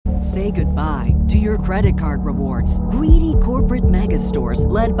Say goodbye to your credit card rewards. Greedy corporate mega stores,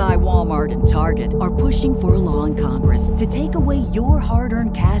 led by Walmart and Target, are pushing for a law in Congress to take away your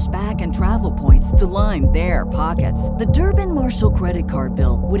hard-earned cash back and travel points to line their pockets. The Durbin-Marshall credit card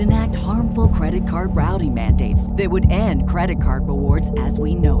bill would enact harmful credit card routing mandates that would end credit card rewards as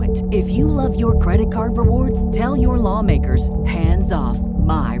we know it. If you love your credit card rewards, tell your lawmakers, hands off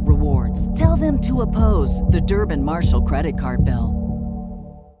my rewards. Tell them to oppose the Durbin-Marshall credit card bill.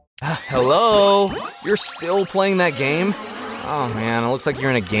 Hello? You're still playing that game? Oh man, it looks like you're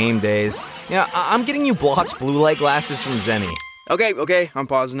in a game daze. Yeah, I'm getting you Block's blue light glasses from Zenni. Okay, I'm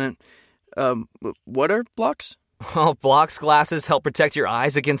pausing it. What are Blocks? Well, Block's glasses help protect your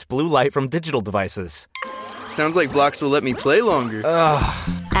eyes against blue light from digital devices. Sounds like Blocks will let me play longer.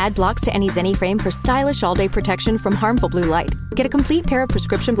 Add Blocks to any Zenni frame for stylish all-day protection from harmful blue light. Get a complete pair of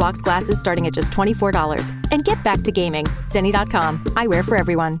prescription Blocks glasses starting at just $24. And get back to gaming. Zenni.com. Eyewear for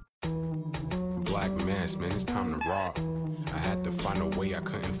everyone. Black mass, man, it's time to rock. I had to find a way, I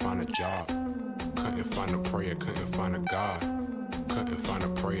couldn't find a job. Couldn't find a prayer, couldn't find a God. Couldn't find a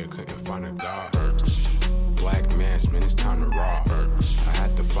prayer, couldn't find a God. Black mass, man, it's time to rock. I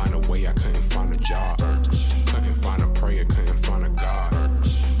had to find a way, I couldn't find a job. Couldn't find a prayer, couldn't find a God.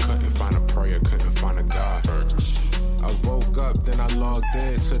 Couldn't find a prayer, couldn't find a God. I woke up, then I logged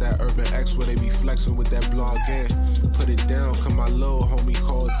in to that Urban X where they be flexing with that blog in. Put it down, cause my little homie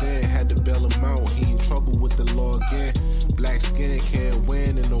called in. Had to bail him out, he in trouble with the law again. Black skin can't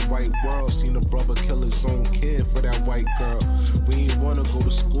win in the white world. Seen a brother kill his own kid for that white girl. We ain't wanna go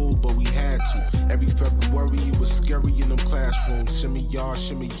to school, but we had to. Every February it was scary in them classrooms. Shimmy y'all,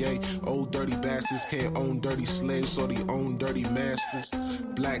 shimmy yay. Old dirty bastards can't own dirty slaves, so they own dirty masters.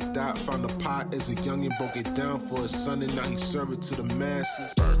 Black Dot found a pot as a youngin', broke it down for his son, and now he serve it to the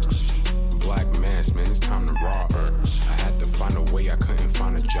masses. Black mass, man, it's time to rock. I had to find a way, I couldn't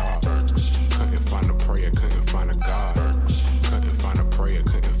find a job. Couldn't find a prayer, couldn't find a God. Couldn't find a prayer,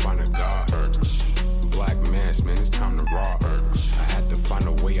 couldn't find a God. Black mass, man, it's time to rock. I had to find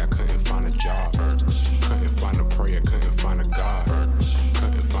a way, I couldn't find a job. Couldn't find a prayer, couldn't find a God.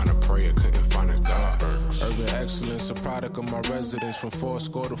 Couldn't find a prayer, couldn't find a God. Urban excellence, a product of my residence. From 4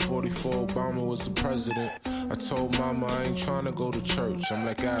 to 44, Obama was the president. I told mama I ain't trying to go to church. I'm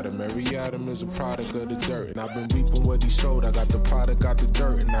like Adam, every Adam is a product of the dirt. And I've been reaping what he sowed. I got the product, got the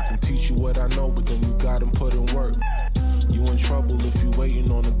dirt. And I can teach you what I know, but then you gotta put in work. You in trouble if you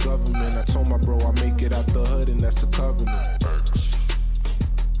waiting on the government. I told my bro I make it out the hood, and that's a covenant.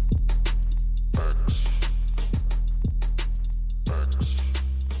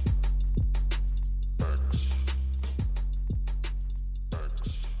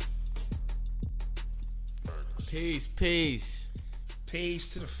 Peace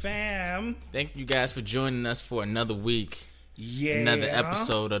to the fam. Thank you guys for joining us for another week. Yeah. Another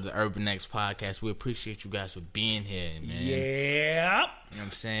episode of the Urban X Podcast. We appreciate you guys for being here, man. Yeah. You know what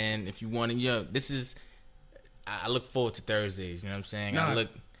I'm saying? If you want to, I look forward to Thursdays, you know what I'm saying? I look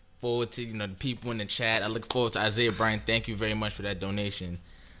forward to, the people in the chat. I look forward to Isaiah Bryan. Thank you very much for that donation.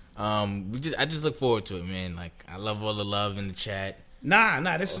 I just look forward to it, man. Like, I love all the love in the chat.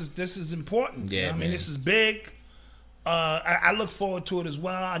 This is important. Yeah, I mean, this is big. I look forward to it as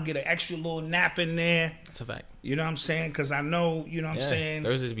well. I get an extra little nap in there. That's a fact. You know what I'm saying? Because I know, you know what I'm saying?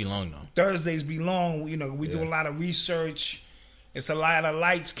 Thursdays be long, though. Thursdays be long. We do a lot of research. It's a lot of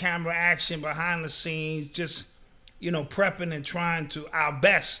lights, camera action behind the scenes. Just, prepping and trying to our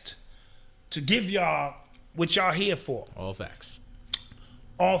best to give y'all what y'all here for. All facts.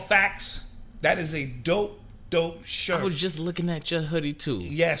 All facts. That is a dope shirt. I was just looking at your hoodie too.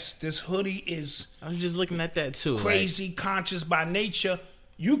 Yes, this hoodie is. I was just looking at that too. Crazy conscious by nature.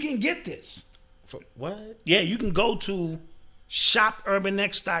 You can get this. For what? Yeah, you can go to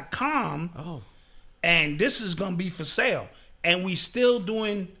shopurbanx.com. Oh. And this is gonna be for sale, and we still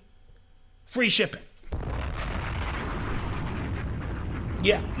doing free shipping.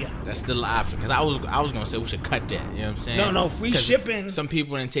 Yeah. That's still an option, because I was gonna say we should cut that. You know what I'm saying? No, free shipping. Some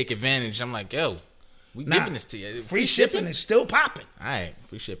people didn't take advantage. I'm like, yo. We giving this to you. Free shipping is still popping. All right,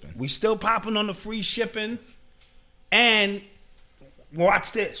 free shipping. We still popping on the free shipping. And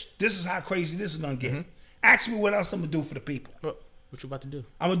watch this. This is how crazy this is going to get. Mm-hmm. Ask me what else I'm going to do for the people. What you about to do?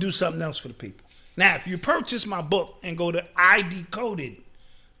 I'm going to do something else for the people. Now, if you purchase my book and go to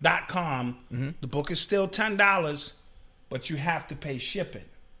idcoded.com, the book is still $10, but you have to pay shipping.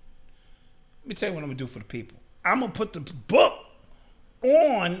 Let me tell you what I'm going to do for the people. I'm going to put the book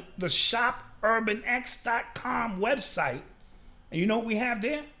on the shopurbanx.com website. And you know what we have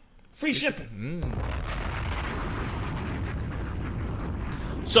there? Free shipping.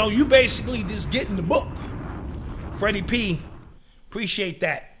 So you basically just getting the book. Freddie P, appreciate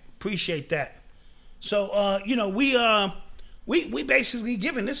that. Appreciate that. So, we basically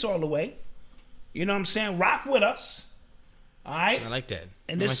giving this all away. You know what I'm saying? Rock with us. All right? I like that.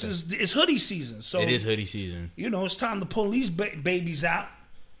 And it's hoodie season. So it is hoodie season. It's time to pull these babies out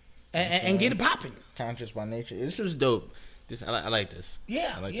and get it popping. Conscious by nature. This was dope. I like this.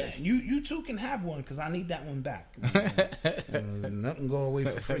 Yeah, I like this. You too can have one because I need that one back. Nothing go away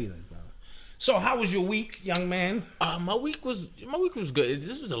for free. So, how was your week, young man? My week was good.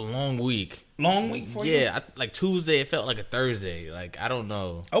 This was a long week. Long week for you? Yeah, like Tuesday, it felt like a Thursday. Like I don't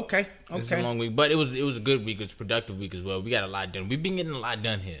know. Okay. It's a long week, but it was a good week. It was a productive week as well. We got a lot done. We've been getting a lot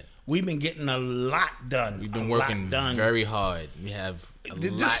done here. We've been getting a lot done. We've been working very hard. We have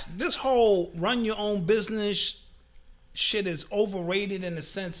this whole run your own business shit is overrated in the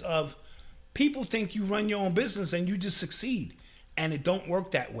sense of people think you run your own business and you just succeed, and it don't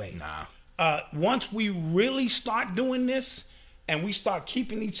work that way. Nah. Once we really start doing this and we start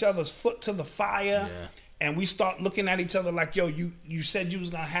keeping each other's foot to the fire and we start looking at each other like, yo, you said you was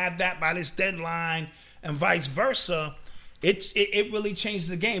going to have that by this deadline and vice versa, it really changed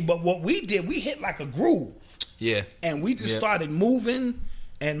the game. But what we did, we hit like a groove. Yeah. And we just started moving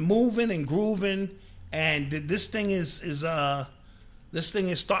and grooving, and this thing is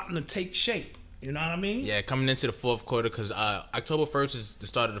starting to take shape. You know what I mean? Yeah, coming into the fourth quarter because October 1st is the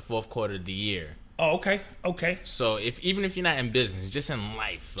start of the fourth quarter of the year. Oh, okay. So even if you're not in business, just in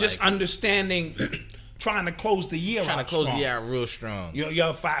life, just understanding, trying to close the year out the year out real strong.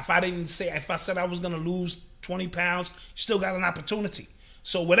 Yo, if I said I was gonna lose 20 pounds, still got an opportunity.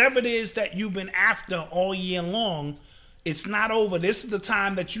 So whatever it is that you've been after all year long, it's not over. This is the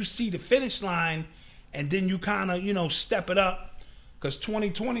time that you see the finish line, and then you kind of step it up. Because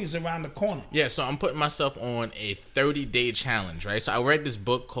 2020 is around the corner. Yeah, so I'm putting myself on a 30-day challenge, right? So I read this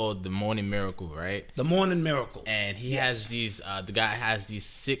book called The Morning Miracle, right? The Morning Miracle. And he has these, the guy has these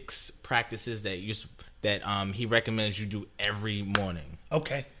 6 practices that he recommends you do every morning.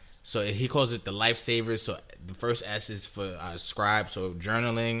 Okay. So he calls it the lifesavers. So the first S is for scribe, so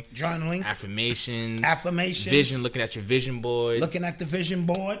journaling. Affirmations. Vision, looking at your vision board. Looking at the vision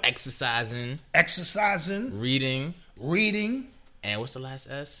board. Exercising. Reading. And what's the last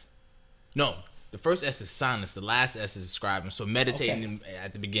S? No, the first S is silence. The last S is scribing. So meditating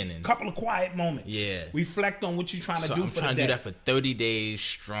at the beginning. Couple of quiet moments. Yeah. Reflect on what you're trying to do for the day. I'm trying to do that for 30 days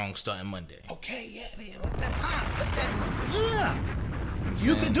strong starting Monday. Okay, yeah. Let that pop. Yeah.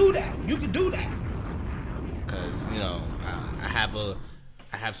 You can do that. Because,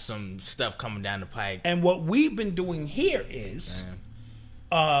 I have some stuff coming down the pike. And what we've been doing here is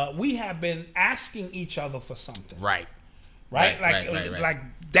we have been asking each other for something. Right. Like,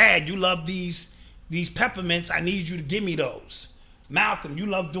 Dad, you love these peppermints. I need you to give me those. Malcolm, you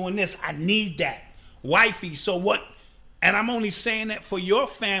love doing this. I need that. Wifey, so what? And I'm only saying that for your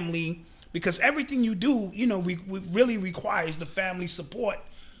family because everything you do, really requires the family support.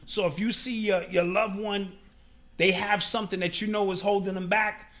 So if you see your loved one, they have something that is holding them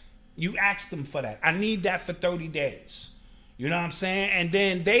back, you ask them for that. I need that for 30 days. You know what I'm saying? And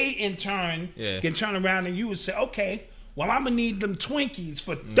then they, in turn, can turn around and you would say, okay, well, I'm going to need them Twinkies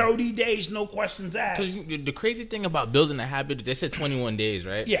for 30 days, no questions asked. Because the crazy thing about building a habit, they said 21 days,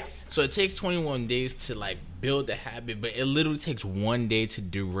 right? Yeah. So it takes 21 days to, build the habit, but it literally takes one day to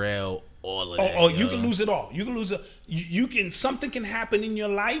derail all of that. Oh, you can lose it all. You can lose it. Something can happen in your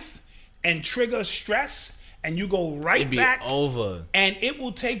life and trigger stress, and you go right back. Over. And it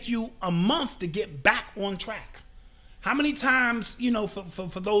will take you a month to get back on track. How many times,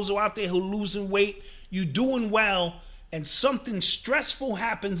 for those who are out there who are losing weight, you doing well, and something stressful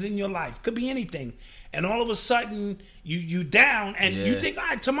happens in your life, could be anything, and all of a sudden you down, and you think, all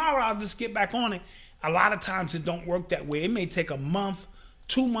right, tomorrow I'll just get back on it. A lot of times it don't work that way. It may take a month,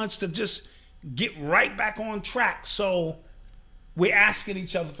 2 months to just get right back on track. So we're asking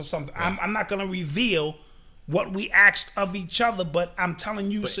each other for something. Right. I'm not going to reveal what we asked of each other, but I'm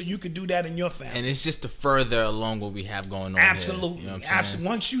telling you so you could do that in your family. And it's just to further along what we have going on. Absolutely. Here. Absolutely.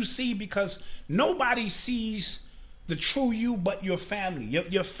 Once you see, because nobody sees the true you but your family.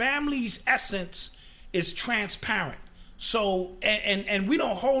 Your family's essence is transparent. So, and we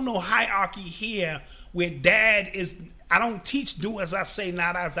don't hold no hierarchy here where dad is, I don't teach do as I say,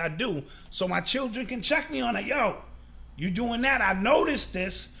 not as I do. So my children can check me on it. Yo, you doing that? I noticed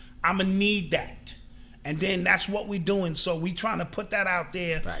this. I'm going to need that. And then that's what we're doing. So we trying to put that out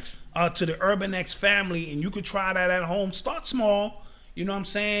there to the Urban X family. And you could try that at home. Start small. You know what I'm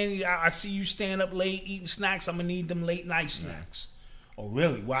saying? I see you staying up late eating snacks. I'm going to need them late night snacks. Oh,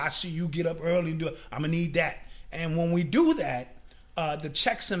 really? Well, I see you get up early and do it. I'm going to need that. And when we do that, the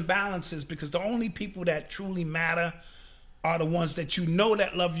checks and balances, because the only people that truly matter are the ones that you know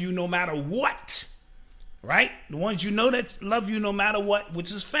that love you no matter what, right? The ones you know that love you no matter what,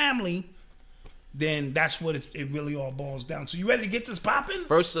 which is family, then that's what it really all boils down. So you ready to get this popping?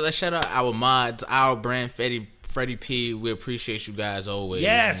 First, let's shout out our mods, our brand, Freddie P. We appreciate you guys always.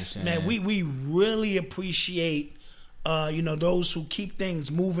 Yes, man. We really appreciate those who keep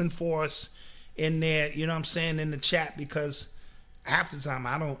things moving for us in there, you know what I'm saying, in the chat, because half the time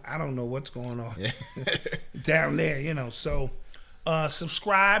I don't know what's going on down there, So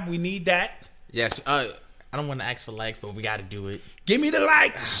subscribe, we need that. Yes, I don't want to ask for likes, but we got to do it. Give me the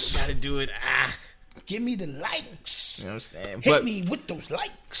likes. We got to do it. Give me the likes. You know what I'm saying? Hit me with those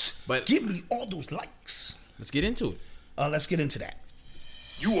likes. But give me all those likes. Let's get into it. Let's get into that.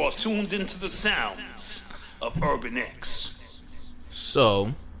 You are tuned into the sounds of Urban X.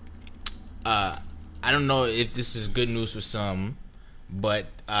 So, I don't know if this is good news for some, but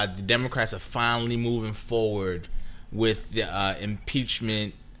the Democrats are finally moving forward with the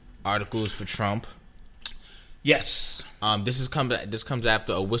impeachment articles for Trump. Yes. This comes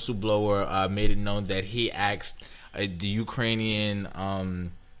after a whistleblower made it known that he asked the Ukrainian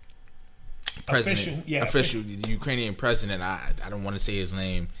president, the Ukrainian president. I don't want to say his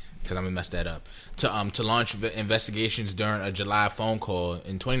name because I'm gonna mess that up. To launch investigations during a July phone call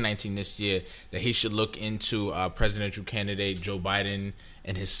in 2019 this year, that he should look into presidential candidate Joe Biden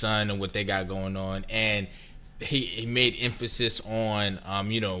and his son and what they got going on. And he made emphasis on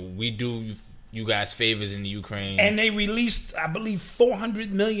we do you guys favors in the Ukraine. And they released, I believe, $400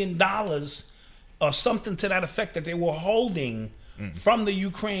 million or something to that effect that they were holding from the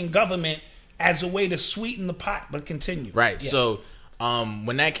Ukraine government as a way to sweeten the pot, but continue. Right. Yeah. So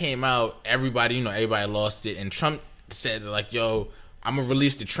when that came out, everybody lost it. And Trump said, like, yo, I'm going to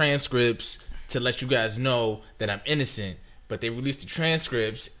release the transcripts to let you guys know that I'm innocent. But they released the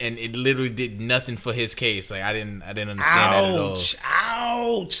transcripts, and it literally did nothing for his case. Like I didn't understand that at all.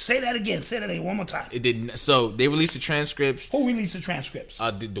 Ouch! Say that again. Say that again one more time. It didn't. So they released the transcripts. Who released the transcripts?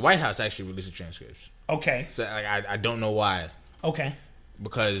 The White House actually released the transcripts. Okay. So I don't know why. Okay.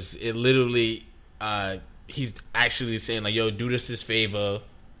 Because it literally, he's actually saying like, "Yo, do this as favor.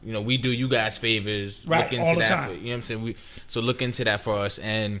 We do you guys favors. Right. Look into all the that. time. For, you know what I'm saying? So look into that for us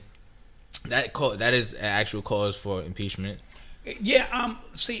and." That is an actual cause for impeachment. Yeah.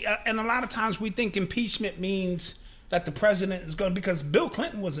 And a lot of times we think impeachment means that the president is going to, because Bill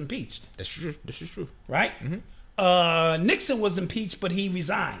Clinton was impeached. That's true. This is true. Right. Mm-hmm. Nixon was impeached, but he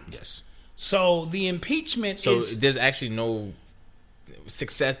resigned. Yes. So the impeachment. So there's actually no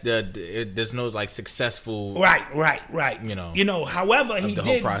success. There's no successful. Right. However, he the did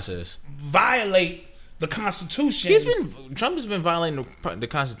whole process violate the Constitution. Trump has been violating the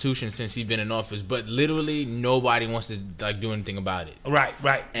Constitution since he's been in office, but literally nobody wants to do anything about it. Right.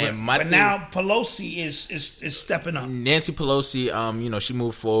 And but now Pelosi is stepping up. Nancy Pelosi, she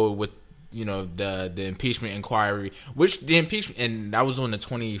moved forward with the impeachment inquiry, and that was on the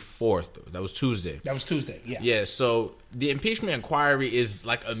 24th. That was Tuesday. Yeah. Yeah. So the impeachment inquiry is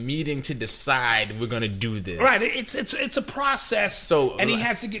like a meeting to decide we're going to do this. Right. It's a process. And he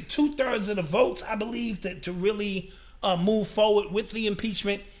has to get 2/3 of the votes, I believe, to really move forward with the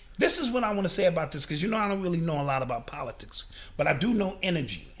impeachment. This is what I want to say about this, because I don't really know a lot about politics, but I do know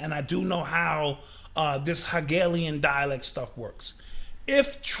energy, and I do know how this Hegelian dialect stuff works.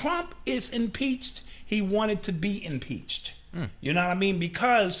 If Trump is impeached, he wanted to be impeached. You know what I mean?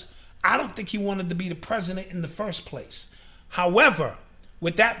 Because I don't think he wanted to be the president in the first place. However,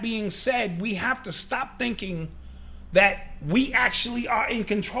 with that being said, we have to stop thinking that we actually are in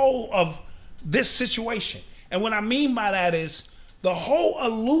control of this situation. And what I mean by that is the whole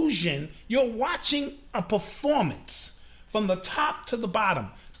illusion, you're watching a performance from the top to the bottom.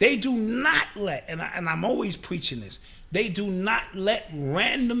 They do not let, and I'm always preaching this, they do not let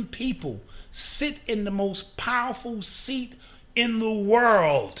random people sit in the most powerful seat in the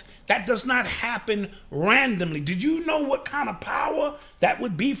world. That does not happen randomly. Did you know what kind of power that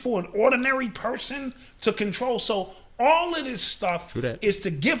would be for an ordinary person to control? So all of this stuff is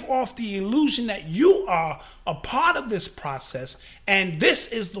to give off the illusion that you are a part of this process, and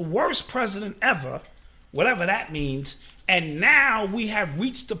this is the worst president ever, whatever that means. And now we have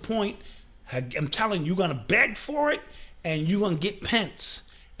reached the point, I'm telling you, you're going to beg for it, and you're going to get Pence,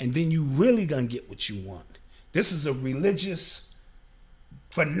 and then you really going to get what you want. This is a religious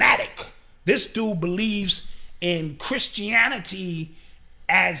fanatic. This dude believes in Christianity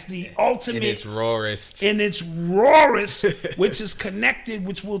as the ultimate. In its rawest. Which is connected,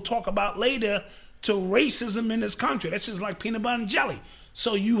 which we'll talk about later, to racism in this country. That's just like peanut butter and jelly.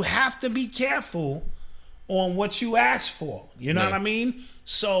 So you have to be careful on what you ask for. You know what I mean?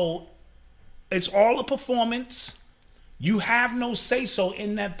 So it's all a performance. You have no say-so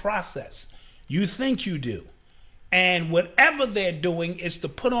in that process. You think you do. And whatever they're doing is to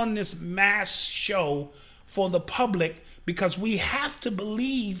put on this mass show for the public because we have to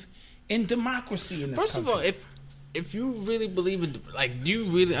believe in democracy in this country. First of all, if you really believe it, like, do you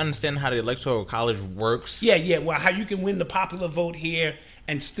really understand how the Electoral College works? Yeah. Well, how you can win the popular vote here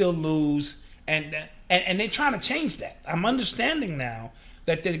and still lose, and they're trying to change that. I'm understanding now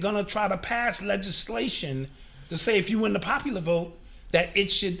that they're going to try to pass legislation to say if you win the popular vote, that it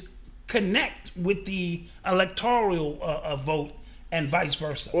should connect with the electoral vote and vice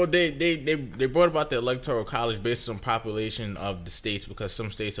versa. Well, they brought about the Electoral College based on population of the states because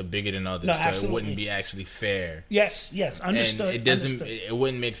some states are bigger than others, so it wouldn't be actually fair. Yes, understood. And it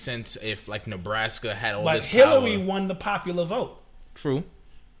wouldn't make sense if like Nebraska had all this power. But Hillary won won the popular vote. True.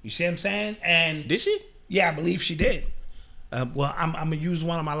 You see what I'm saying? And did she? Yeah, I believe she did. Well, I'm gonna use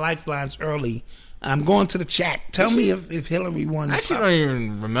one of my lifelines early. I'm going to the chat. Tell me if Hillary won. I actually don't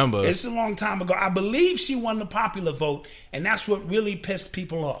even remember. It's a long time ago. I believe she won the popular vote, and that's what really pissed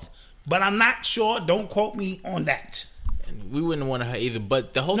people off. But I'm not sure. Don't quote me on that. We wouldn't want her either.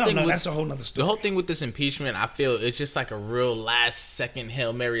 But the whole thing with, that's a whole nother story. The whole thing with this impeachment, I feel it's just like a real last-second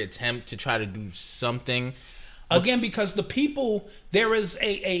Hail Mary attempt to try to do something. Again, because the people, there is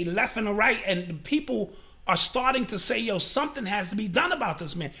a left and a right, and the people are starting to say, yo, something has to be done about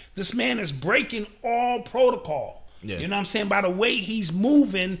this man. This man is breaking all protocol. Yeah. You know what I'm saying? By the way he's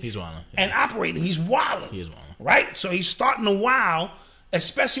moving and operating, he's wilding. He is wilding. Right? So he's starting to wow,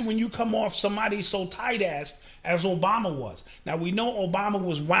 especially when you come off somebody so tight-assed as Obama was. Now, we know Obama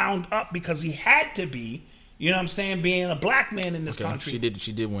was wound up because he had to be, you know what I'm saying, being a black man in this country.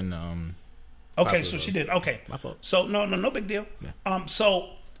 She did win okay, so she did. Okay. My fault. So, no big deal. Yeah. So,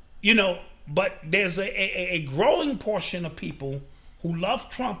 you know, but there's a growing portion of people who love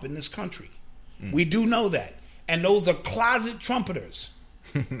Trump in this country. We do know that. And those are closet trumpeters,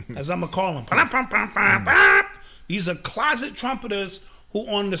 as I'm going to call them. These are closet trumpeters who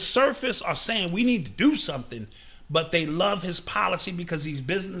on the surface are saying we need to do something, but they love his policy because he's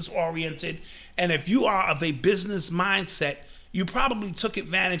business-oriented. And if you are of a business mindset, you probably took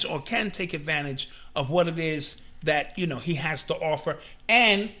advantage or can take advantage of what it is that, you know, he has to offer.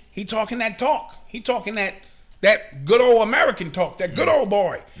 And he talking that talk. He talking that good old American talk, that good old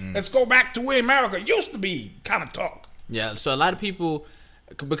boy. Let's go back to where America used to be kind of talk. Yeah, so a lot of people,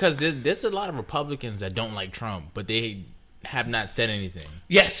 because there's a lot of Republicans that don't like Trump, but they have not said anything.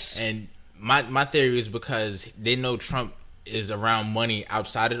 Yes. And my theory is because they know Trump is around money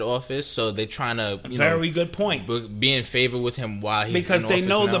outside of the office, so they're trying to very good point, be in favor with him while he's because in they office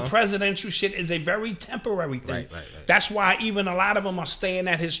know now. The presidential shit is a very temporary thing. Right. That's why even a lot of them are staying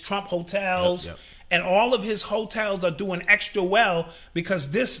at his Trump hotels. Yep. And all of his hotels are doing extra well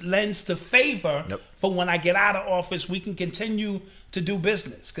because this lends to favor for when I get out of office, we can continue to do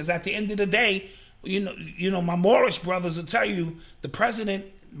business. Because at the end of the day, you know, my Moorish brothers will tell you the president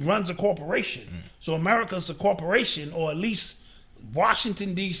runs a corporation. So America's a corporation, or at least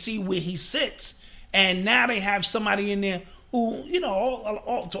Washington, D.C., where he sits. And now they have somebody in there who, you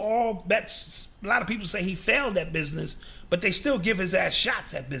know, to all bets, a lot of people say he failed at business, but they still give his ass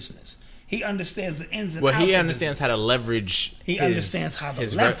shots at business. He understands the ins and outs. Well, he understands how to leverage. He understands how to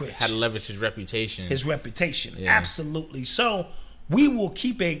leverage. How to leverage his reputation. His reputation, absolutely. So we will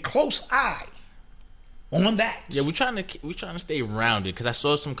keep a close eye on that. Yeah, we're trying to stay rounded because I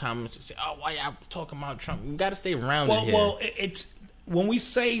saw some comments that say, "Oh, why y'all talking about Trump?" We got to stay rounded here. Well, it's when we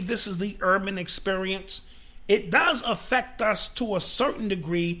say this is the urban experience, it does affect us to a certain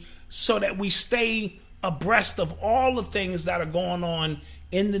degree, so that we stay abreast of all the things that are going on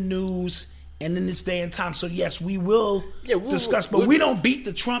in the news and in this day and time. So yes, we will discuss, but we don't beat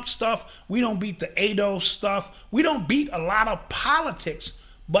the Trump stuff. We don't beat the ADOS stuff. We don't beat a lot of politics,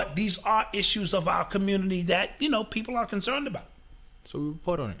 but these are issues of our community that, you know, people are concerned about. So we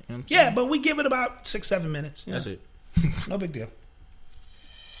report on it. You know yeah, but we give it about 6-7 minutes. That's it. No big deal.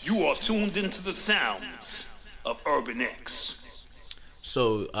 You are tuned into the sounds of Urban X.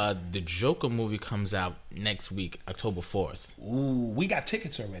 So the Joker movie comes out next week, October 4th. Ooh, we got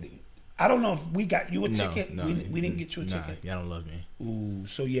tickets already. I don't know if we got you a ticket. No, we didn't get you a ticket. Y'all don't love me. Ooh,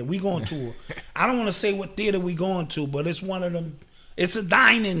 so yeah, we going to. I don't want to say what theater we going to, but it's one of them. It's a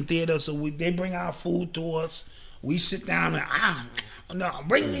dine-in theater, so they bring our food to us. We sit down and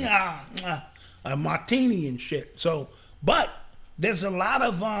bring me a martini and shit. So, but there's a lot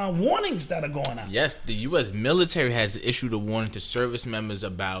of warnings that are going on. Yes, the U.S. military has issued a warning to service members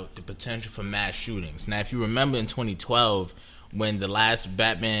about the potential for mass shootings. Now, if you remember in 2012, when the last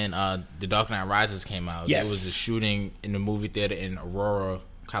Batman, The Dark Knight Rises came out, there was a shooting in the movie theater in Aurora,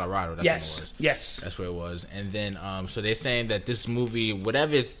 Colorado. That's Yes. where it was. Yes. That's where it was. And then, so they're saying that this movie,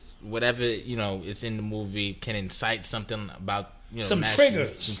 whatever it's in the movie, can incite something about some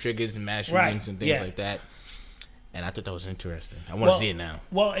triggers, and mass shootings and things like that. And I thought that was interesting. I want to see it now.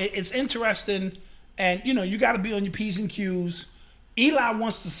 Well, it's interesting, and you got to be on your P's and Q's. Eli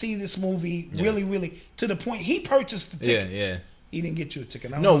wants to see this movie really, really, to the point he purchased the tickets. Yeah. He didn't get you a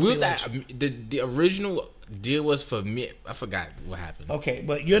ticket. No, we was at, the original deal was for me. I forgot what happened. Okay,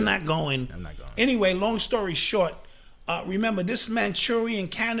 but you're not going. I'm not going. Anyway, long story short, remember this Manchurian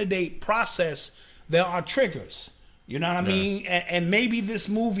Candidate process. There are triggers. You know what I mean? And maybe this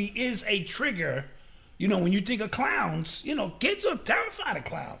movie is a trigger. When you think of clowns, kids are terrified of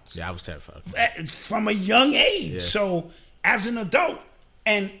clowns. Yeah, I was terrified from a young age. Yeah. So as an adult,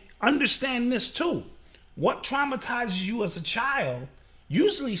 and understand this too, what traumatizes you as a child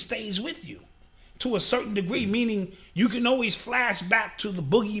usually stays with you to a certain degree, meaning you can always flash back to the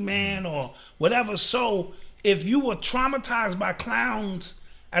boogeyman or whatever. So if you were traumatized by clowns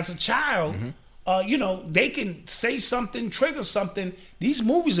as a child, they can say something, trigger something. These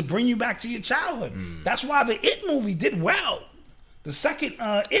movies will bring you back to your childhood. That's why the It movie did well. The second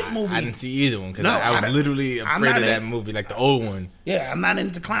It movie. I didn't see either one because I was literally afraid of that movie, like the old one. Yeah, I'm not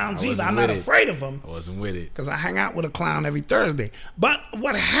into clowns either. I'm not afraid of them. I wasn't with it. Because I hang out with a clown every Thursday. But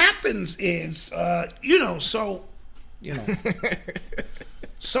what happens is, so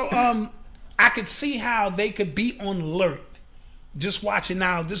I could see how they could be on alert. Just watching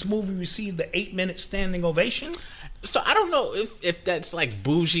now, this movie received the 8-minute standing ovation. So I don't know if that's like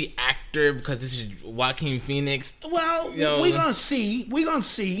bougie actor because this is Joaquin Phoenix. Well, we're gonna see.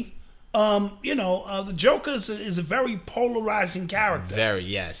 The Joker is a very polarizing character. Very,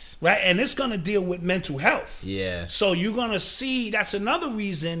 yes. Right, and it's gonna deal with mental health. Yeah. So you're gonna see. That's another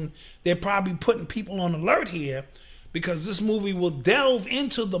reason they're probably putting people on alert here, because this movie will delve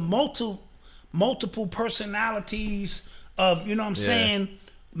into the multiple personalities of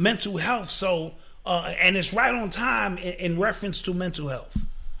mental health. So. And it's right on time in reference to mental health.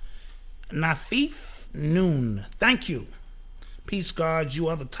 Nafif Noon, thank you. Peace, God, you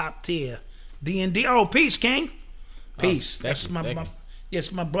are the top tier. D&D. Oh, peace, King. Peace. That's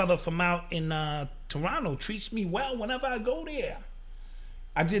my brother from out in Toronto. Treats me well whenever I go there.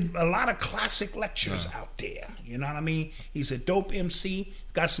 I did a lot of classic lectures out there. You know what I mean? He's a dope MC.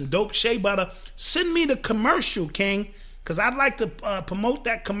 Got some dope shea butter. Send me the commercial, King, because I'd like to promote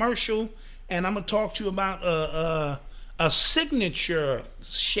that commercial. And I'm going to talk to you about a signature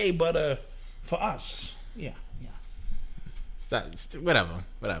shea butter for us. Yeah. Whatever.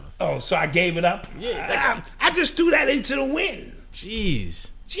 Oh, so I gave it up? Yeah. I just threw that into the wind. Jeez.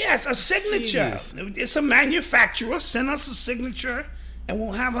 Yes, a signature. Jeez. It's a manufacturer. Send us a signature, and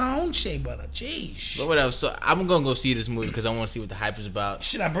we'll have our own shea butter. Jeez. But whatever. So I'm going to go see this movie because I want to see what the hype is about.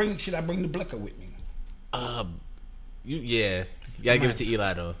 Should I bring the blicker with me? You got to give it to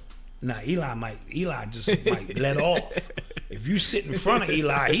Eli, though. Nah, Eli just might let off. If you sit in front of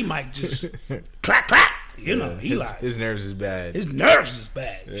Eli, he might just clack, clack. Eli. His nerves is bad.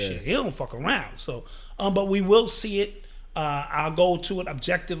 Yeah. Shit, he don't fuck around. So, but we will see it. I'll go to it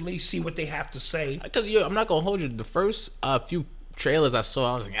objectively, see what they have to say. Because I'm not gonna hold you. The first few trailers I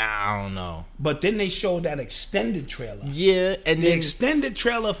saw, I was like, I don't know. But then they showed that extended trailer. Yeah, and the extended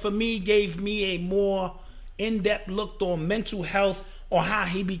trailer for me gave me a more in-depth look on mental health, or how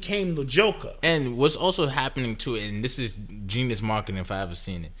he became the Joker. And what's also happening to it, and this is genius marketing if I ever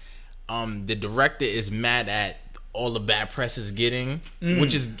seen it, the director is mad at all the bad press is getting,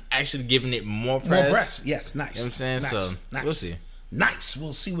 which is actually giving it more press. More press, yes, nice. You know what I'm saying? Nice. So, nice. We'll see. Nice,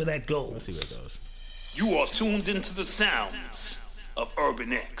 we'll see where that goes. You are tuned into the sounds of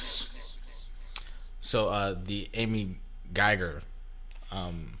Urban X. So, the Amy Geiger...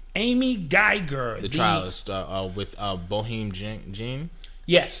 the trial is with Bohemian Jean.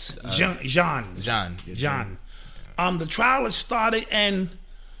 Yes, Jean. The trial has started, and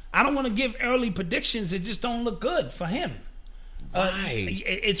I don't want to give early predictions. It just don't look good for him.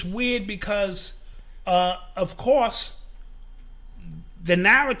 It's weird because, of course, the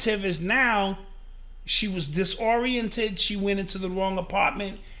narrative is now she was disoriented. She went into the wrong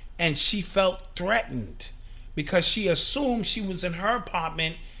apartment, and she felt threatened because she assumed she was in her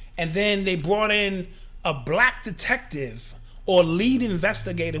apartment. And then they brought in a black detective or lead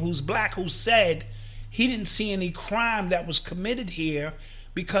investigator who's black, who said he didn't see any crime that was committed here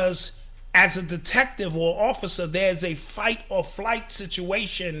because as a detective or officer, there's a fight or flight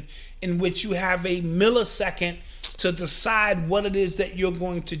situation in which you have a millisecond to decide what it is that you're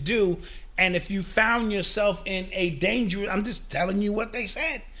going to do. And if you found yourself in a dangerous, I'm just telling you what they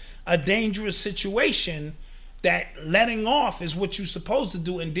said, a dangerous situation, that letting off is what you're supposed to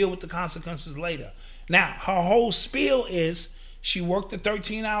do and deal with the consequences later. Now, her whole spiel is she worked a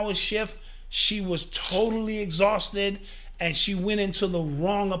 13-hour shift. She was totally exhausted, and she went into the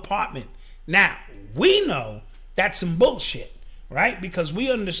wrong apartment. Now, we know that's some bullshit, right? Because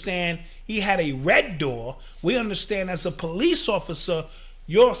we understand he had a red door. We understand as a police officer,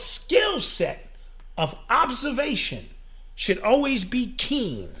 your skill set of observation should always be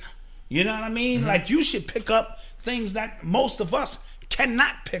keen. You know what I mean? Mm-hmm. Like, you should pick up things that most of us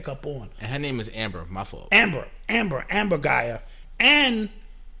cannot pick up on. And her name is Amber. My fault. Amber Gaia. And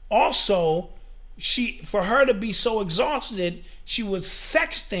also, for her to be so exhausted, she was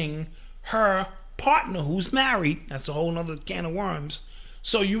sexting her partner who's married. That's a whole nother can of worms.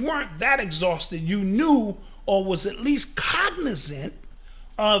 So you weren't that exhausted. You knew or was at least cognizant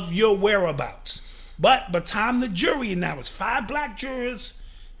of your whereabouts. But by the time the jury, now it's 5 black jurors,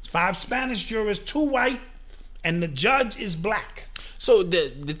 5 Spanish jurors, 2 white, and the judge is black. So the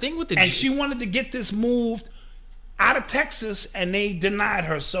thing with and she wanted to get this moved out of Texas, and they denied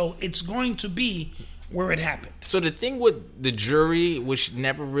her. So it's going to be where it happened. So the thing with the jury, which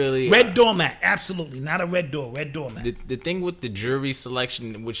never really... Red doormat, absolutely. Not a red door, red doormat. The thing with the jury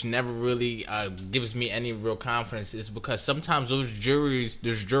selection, which never really gives me any real confidence, is because sometimes those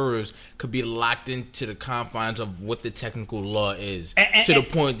jurors could be locked into the confines of what the technical law is. To the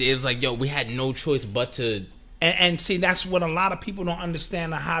point that it's like, yo, we had no choice but to... And see, that's what a lot of people don't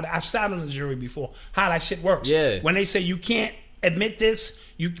understand how I've sat on the jury before, how that shit works. Yeah. When they say you can't admit this,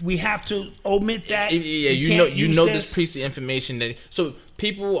 we have to omit that. Yeah, you know this piece of information that so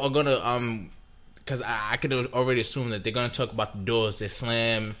people are gonna because I could already assume that they're gonna talk about the doors that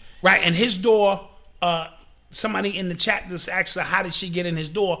slam. Right, and his door. Somebody in the chat just asked her, how did she get in his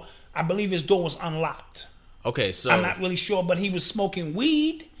door? I believe his door was unlocked. Okay, so I'm not really sure, but he was smoking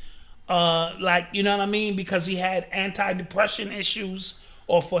weed. Like, you know what I mean? Because he had anti-depression issues,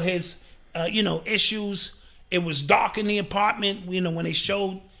 or for his, issues. It was dark in the apartment, when they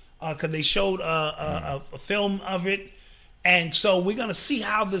showed, because they showed a film of it. And so we're going to see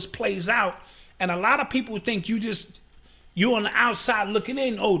how this plays out. And a lot of people think you're on the outside looking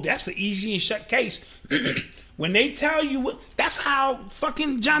in. Oh, that's an easy and shut case. When they tell you, that's how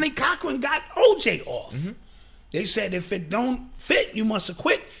fucking Johnny Cochran got OJ off. Mm-hmm. They said if it don't fit, you must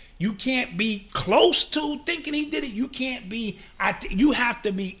acquit. You can't be close to thinking he did it. You can't be. You have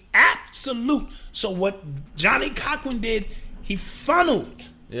to be absolute. So what Johnny Cochran did, he funneled,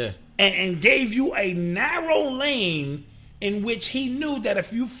 and gave you a narrow lane in which he knew that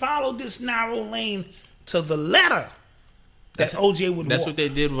if you followed this narrow lane to the letter, that OJ would. That's walk. what they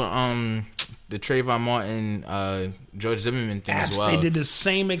did with the Trayvon Martin, George Zimmerman thing as well. They did the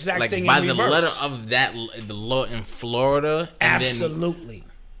same exact thing by in the reverse. letter of that, the law in Florida. And absolutely.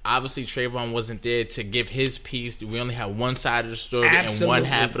 Obviously, Trayvon wasn't there to give his piece. We only had one side of the story absolutely. and one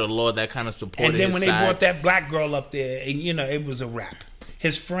half of the law that kind of supported. And then when his side. they brought that black girl up there, and it was a wrap.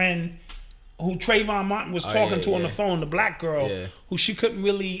 His friend, who Trayvon Martin was talking to on the phone, the black girl, who she couldn't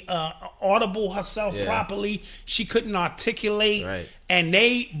really audible herself properly. She couldn't articulate, and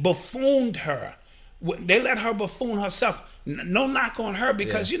they buffooned her. They let her buffoon herself. No knock on her,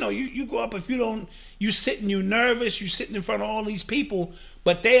 because you go up, if you don't, you sitting, you nervous, you sitting in front of all these people,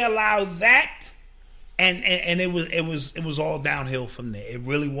 but they allowed that, and it was all downhill from there. It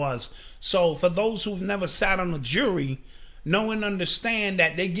really was. So for those who've never sat on a jury, know and understand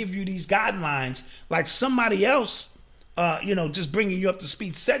that they give you these guidelines, like somebody else, just bringing you up to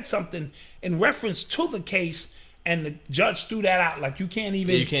speed, said something in reference to the case, and the judge threw that out. Like, you can't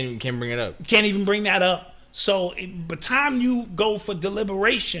even... you can't bring it up. You can't even bring that up. So by the time you go for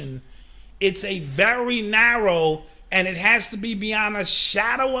deliberation, it's a very narrow, and it has to be beyond a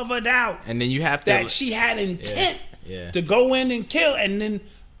shadow of a doubt. And then you have to... that she had intent to go in and kill. And then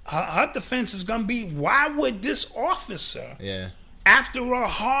her defense is going to be, why would this officer, after a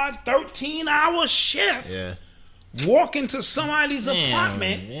hard 13-hour shift... walk into somebody's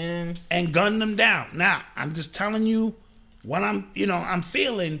apartment and gun them down. Now, I'm just telling you what I'm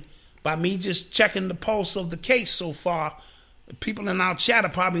feeling by me just checking the pulse of the case so far. People in our chat are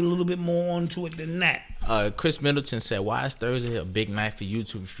probably a little bit more onto it than that. Chris Middleton said, why is Thursday a big night for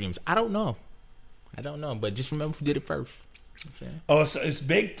YouTube streams? I don't know, but just remember who did it first. Okay. Oh, so it's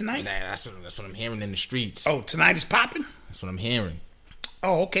big tonight? Nah, that's what I'm hearing in the streets. Oh, tonight is popping? That's what I'm hearing.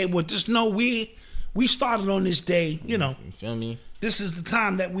 Oh, okay. Well, just know we started on this day, You feel me? This is the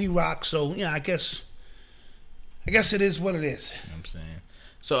time that we rock, so I guess it is what it is. You know what I'm saying.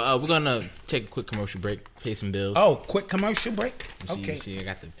 So we're gonna take a quick commercial break, pay some bills. Oh, quick commercial break? You see, I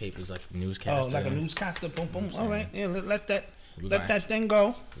got the papers like a newscaster. Oh, like a newscaster, boom, boom. All right, let that Let that thing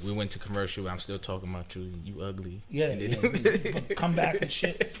go. We went to commercial. I'm still talking about you. You ugly. Yeah. Come back and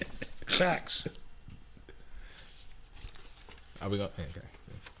shit. Facts. Are we going? Okay.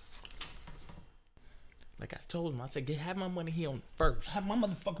 Like I told him, I said, have my money here on first. Have my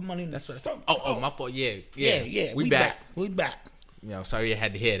motherfucking money in the first. Oh, my fault. Yeah. We back. We back. You know, sorry you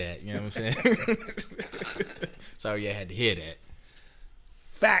had to hear that. You know what I'm saying? Sorry you had to hear that.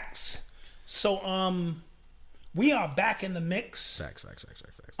 Facts. So, we are back in the mix. Facts.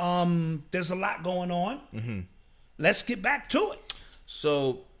 There's a lot going on. Mm-hmm. Let's get back to it.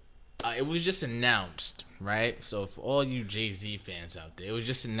 So, it was just announced, right? So, for all you Jay-Z fans out there, it was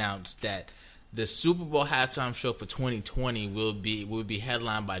just announced that the Super Bowl halftime show for 2020 will be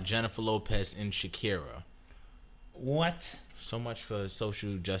headlined by Jennifer Lopez and Shakira. What? So much for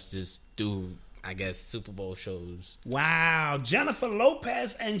social justice through, I guess, Super Bowl shows. Wow. Jennifer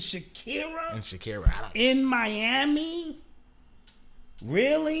Lopez and Shakira? In Miami?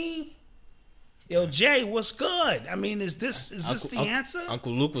 Really? Yo, Jay, what's good? I mean, is this the answer?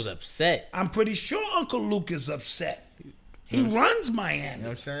 Uncle Luke was upset. I'm pretty sure Uncle Luke is upset. He runs Miami. You know what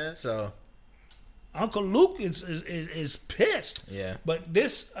I'm saying? So Uncle Luke is pissed. Yeah. But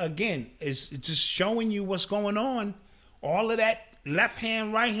this, again, is just showing you what's going on. All of that left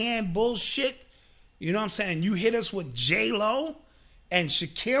hand, right hand bullshit. You know what I'm saying? You hit us with J-Lo and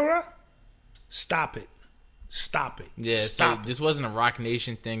Shakira. Stop it. Yeah, so this wasn't a Rock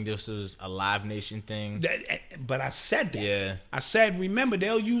Nation thing. This was a Live Nation thing. But I said that. Yeah. I said, remember,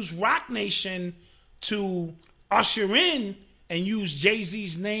 they'll use Rock Nation to usher in and use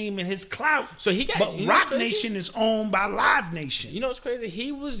Jay-Z's name and his clout. So he got, but Rock Nation is owned by Live Nation. You know what's crazy?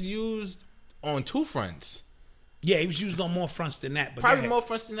 He was used on two fronts. Yeah, he was used on more fronts than that. But probably more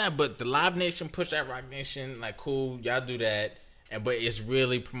fronts than that, but the Live Nation pushed that Rock Nation, like, cool, y'all do that. But it's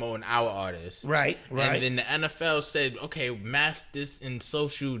really promoting our artists. Right. And then the NFL said, okay, mask this in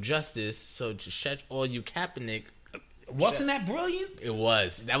social justice, so to shut all you Kaepernick. Wasn't that brilliant? It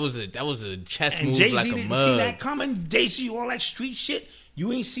was. That was a chess and move Jay-Z like a didn't mug. see that coming. Jay-Z, all that street shit,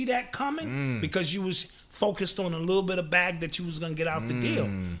 you ain't see that coming because you was focused on a little bit of bag that you was going to get out the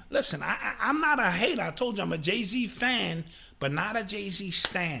deal. Listen, I'm not a hater. I told you I'm a Jay-Z fan, but not a Jay-Z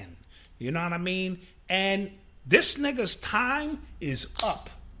stan. You know what I mean? And this nigga's time is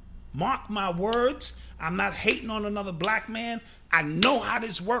up. Mark my words. I'm not hating on another black man. I know how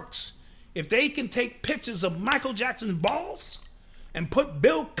this works. If they can take pictures of Michael Jackson's balls and put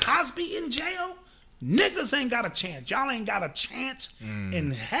Bill Cosby in jail, niggas ain't got a chance. Y'all ain't got a chance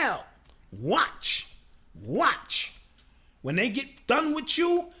in hell. Watch. When they get done with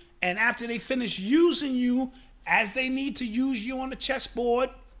you, and after they finish using you as they need to use you on the chessboard,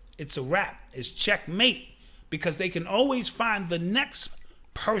 it's a wrap. It's checkmate. Because they can always find the next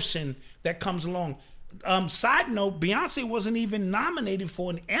person that comes along. Side note, Beyonce wasn't even nominated for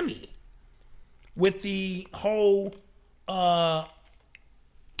an Emmy with the whole the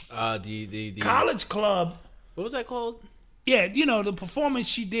College Club. What was that called? Yeah, you know, the performance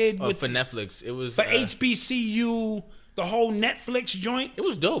she did for Netflix. It was for HBCU, the whole Netflix joint. It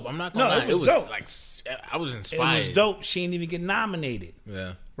was dope. I'm not gonna lie. It was dope. Like, I was inspired. It was dope. She didn't even get nominated.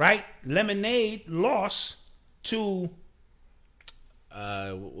 Yeah. Right? Lemonade lost to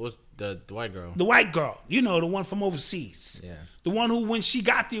what's the white girl? The white girl. You know, the one from overseas. Yeah. The one who, when she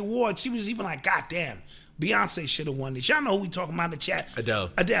got the award, she was even like, God damn, Beyonce should have won this. Y'all know who we talking about in the chat.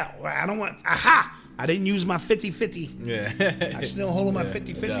 Adele. I don't want, I didn't use my 50-50. Yeah. I still hold on my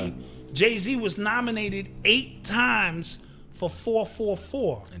 50-50. Jay-Z was nominated 8 times for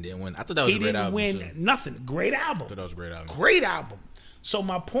 444. And didn't win. I thought that was a great album. He didn't win nothing. Great album. I thought that was a great album. Great album. So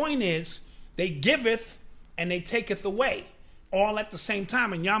my point is, they giveth and they taketh away all at the same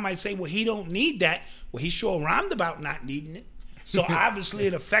time. And y'all might say, well, he don't need that. Well, he sure rhymed about not needing it. So obviously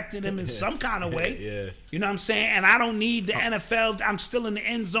it affected him in some kind of way. Yeah. You know what I'm saying? And I don't need the NFL. I'm still in the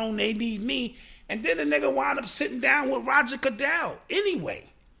end zone. They need me. And then the nigga wound up sitting down with Roger Goodell. Anyway,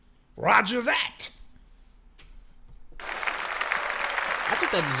 Roger that. I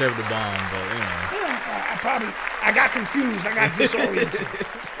think that deserved a bomb, but you know. Yeah, I got confused. I got disoriented.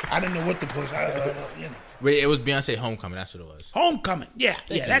 I didn't know what to push. You know. Wait, it was Beyonce Homecoming. That's what it was. Homecoming. Yeah,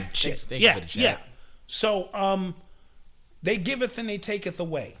 that shit. Thank you for the chat. Yeah. So, they giveth and they taketh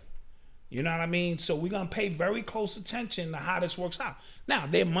away. You know what I mean? So we're going to pay very close attention to how this works out. Now,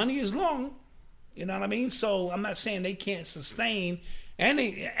 their money is long. You know what I mean? So I'm not saying they can't sustain.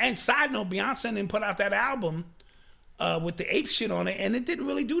 And side note, Beyonce didn't put out that album with the ape shit on it, and it didn't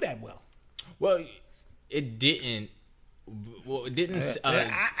really do that well. Well, it didn't. Well, it didn't.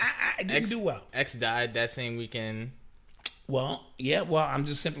 It didn't do well. X died that same weekend. Well, yeah. Well, I'm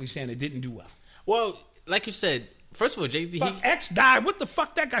just simply saying it didn't do well. Well, like you said, First of all, Jay-Z... X died. What the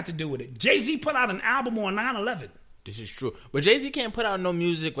fuck that got to do with it? Jay-Z put out an album on 9/11. This is true. But Jay-Z can't put out no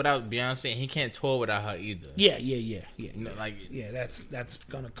music without Beyonce, and he can't tour without her either. Yeah. That's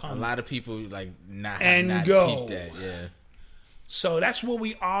gonna come. A lot of people like not go. Keep that. Yeah. So that's where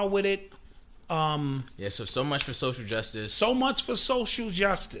we are with it. So much for social justice. So much for social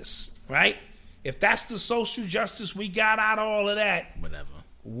justice, right? If that's the social justice we got out of all of that,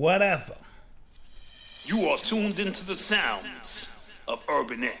 whatever. You are tuned into the sounds of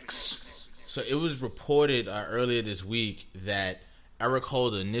Urban X. So it was reported earlier this week that Eric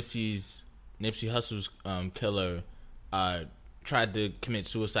Holder, Nipsey Hussle's killer, tried to commit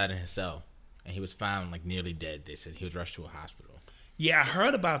suicide in his cell, and he was found like nearly dead. They said he was rushed to a hospital. Yeah, I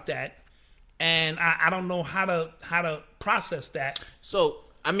heard about that, and I don't know how to process that. So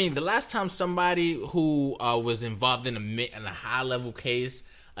I mean, the last time somebody who was involved in a high level case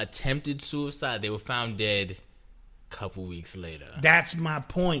attempted suicide, they were found dead a couple weeks later. That's my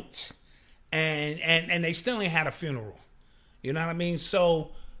point. And they still ain't had a funeral. You know what I mean?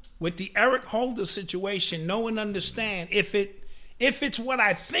 So with the Eric Holder situation, no one understand if it's what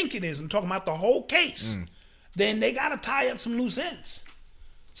I think it is, I'm talking about the whole case, then they gotta tie up some loose ends.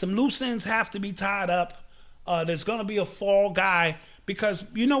 Some loose ends have to be tied up. There's gonna be a fall guy. Because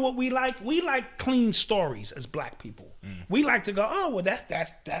you know what we like? We like clean stories as black people. We like to go, oh, well,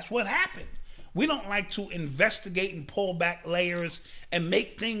 that's what happened. We don't like to investigate and pull back layers and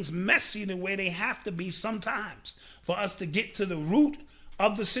make things messy the way they have to be sometimes for us to get to the root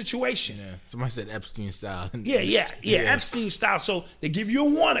of the situation. Yeah. Somebody said Epstein style. Yeah, Epstein style. So they give you a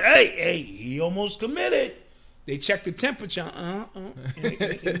warning. Hey, he almost committed. They check the temperature.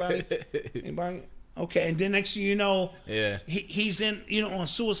 Anybody? Okay, and then next thing you know, he's in, on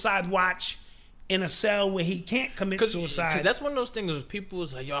suicide watch in a cell where he can't commit suicide. Because that's one of those things where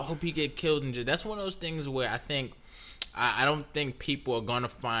people's like, yo, I hope he get killed. And that's one of those things where I don't think people are going to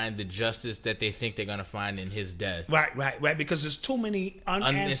find the justice that they think they're going to find in his death. Right, because there's too many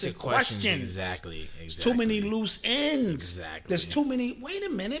unanswered questions. Exactly. There's too many loose ends. Exactly. There's too many, wait a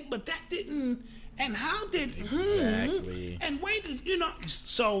minute, but that didn't, and how did, exactly. And wait,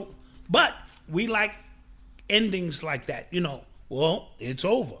 so, but we like endings like that, well, it's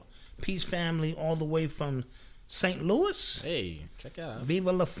over. Peace family all the way from St. Louis. Hey, check it out.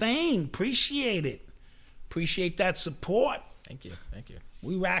 Viva La Fame. Appreciate it. Appreciate that support. Thank you.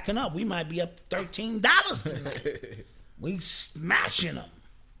 We racking up. We might be up to $13 tonight. We smashing them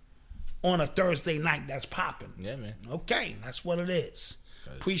on a Thursday night that's popping. Yeah, man. Okay, that's what it is.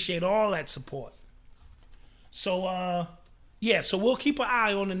 Appreciate all that support. So, so we'll keep an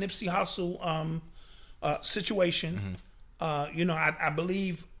eye on the Nipsey Hussle situation. I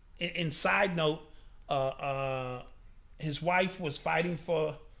believe, in side note, his wife was fighting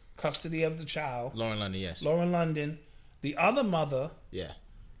for custody of the child. Lauren London, yes. Lauren London. The other mother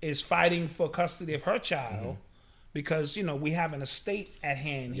is fighting for custody of her child because, we have an estate at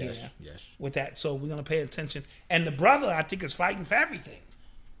hand here with that. So we're going to pay attention. And the brother, I think, is fighting for everything.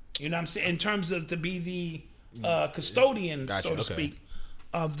 You know what I'm saying? In terms of to be the custodian, so to speak,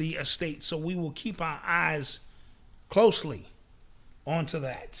 of the estate. So we will keep our eyes closely onto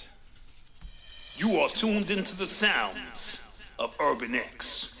that. You are tuned into the sounds of Urban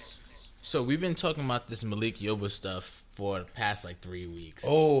X. So we've been talking about this Malik Yoba stuff for the past 3 weeks.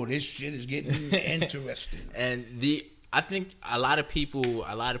 Oh, this shit is getting interesting. And I think a lot of people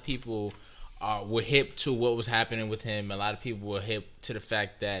were hip to what was happening with him. A lot of people were hip to the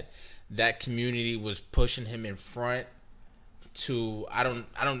fact that community was pushing him in front to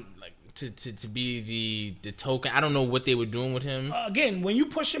to be the token. I don't know what they were doing with him. Again, when you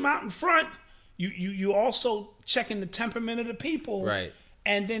push him out in front, you also checking the temperament of the people, right?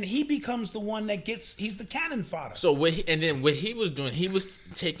 And then he becomes the one that he's the cannon fodder. So what he was doing, he was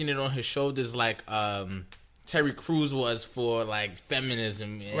taking it on his shoulders like Terry Crews was for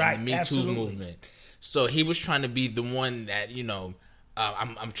feminism and the Me Too movement. So he was trying to be the one that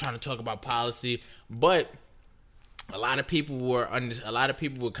I'm trying to talk about policy, but a lot of people were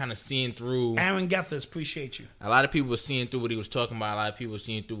kind of seeing through. Aaron Gethers, appreciate you. A lot of people were seeing through what he was talking about. A lot of people were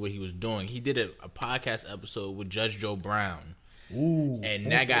seeing through what he was doing. He did a podcast episode with Judge Joe Brown. Ooh.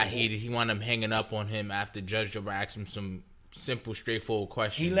 And that got heated. He wound up hanging up on him after Judge Joe Brown asked him some simple, straightforward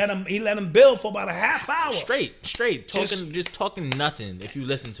questions. He let him bill for about a half hour. Straight. Just talking nothing if you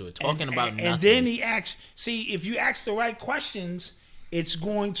listen to it. Talking about nothing. And then he asked, if you ask the right questions, it's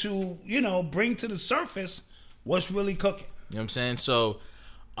going to, bring to the surface what's really cooking. You know what I'm saying? So,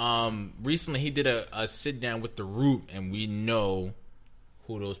 recently he did a sit down with The Root, and we know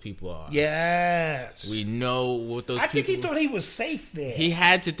who those people are. Yes. We know what those people... I think he thought he was safe there. He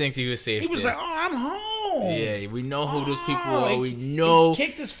had to think he was safe there. He was like, oh, I'm Yeah, we know who those people are. We know. He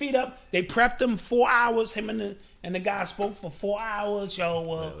kicked his feet up. They prepped him 4 hours. Him and the guy spoke for 4 hours. Yo,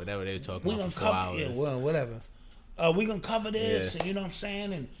 whatever they were talking about for 4 hours. Yeah, well, whatever. We gonna cover this, and you know what I'm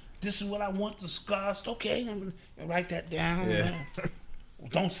saying? And this is what I want discussed. Okay, and write that down. Yeah.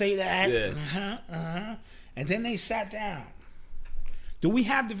 Don't say that. Yeah. And then they sat down. Do we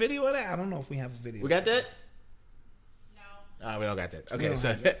have the video of that? I don't know if we have the video. We got that? No. We don't got that. Okay,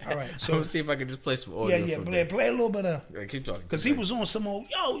 so all right. So let's see if I can just play some audio. Yeah, play a little bit of. Keep talking. Because he was on some old,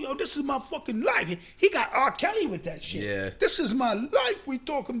 yo, this is my fucking life. He got R. Kelly with that shit. Yeah. This is my life we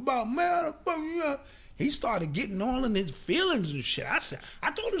talking about, man. He started getting all in his feelings and shit. I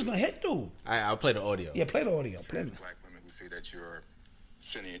thought it was gonna hit dude. I'll play the audio. Yeah, play the audio. Play it. Black women who say that you're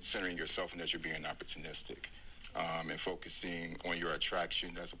centering yourself and that you're being opportunistic, and focusing on your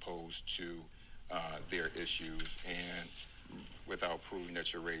attraction as opposed to their issues, and without proving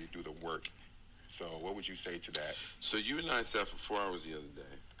that you're ready to do the work. So what would you say to that? So you and I sat for 4 hours the other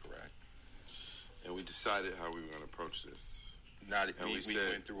day. Correct. And we decided how we were going to approach this. We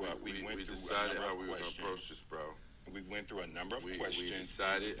decided how we were going to approach this, bro. We went through a number of questions. We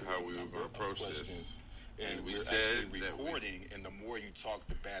decided how we were going to approach this. And we said recording, and the more you talk,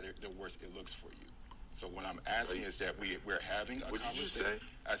 the worse it looks for you. So what I'm asking is that we're having a conversation. What did you say?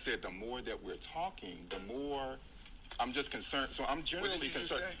 I said the more that we're talking, the more I'm just concerned. So I'm generally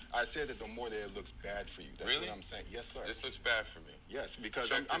concerned. I said that the more that it looks bad for you. That's what I'm saying. Yes, sir. This looks bad for me. Yes, because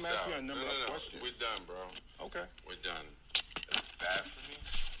I'm asking a number of questions. We're done, bro. Okay. We're done. It's bad for me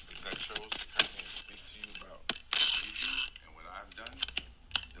because I chose to come here and speak to you about you and what I've done.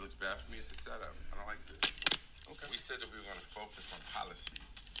 It looks bad for me. It's a setup. I don't like this. Okay. We said that we were going to focus on policy.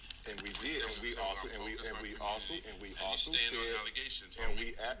 And we did, and we also said, allegations, and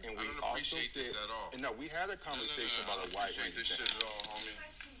we don't also appreciate this said, at all. and no, we had a conversation about a white race this thing. shit at all, homie.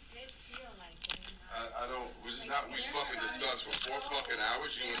 I don't. We fucking discussed for 4 fucking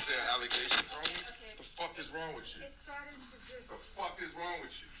hours. You understand allegations, homie? The fuck is wrong with you? The fuck is wrong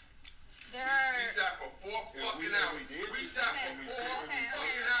with you? We sat for 4 fucking hours. We sat for 4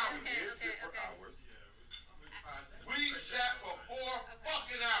 fucking hours. We sat for 4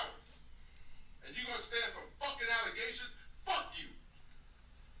 fucking hours. And you gonna stand some fucking allegations? Fuck you.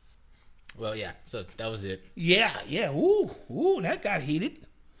 Well, yeah. So that was it. Yeah. Ooh, that got heated.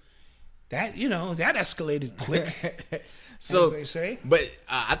 That that escalated quick. So as they say. But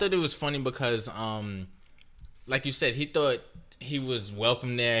I thought it was funny because, like you said, he thought he was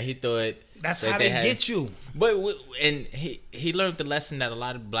welcome there. He thought that's how they get you. But and he learned the lesson that a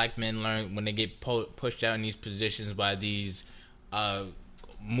lot of black men learn when they get pushed out in these positions by these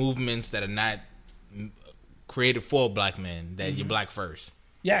movements that are not created for black men. That you're black first.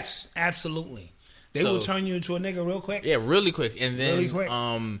 Yes, absolutely. They will turn you into a nigga real quick. Yeah, really quick. And then really quick.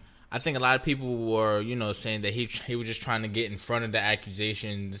 I think a lot of people were saying that he was just trying to get in front of the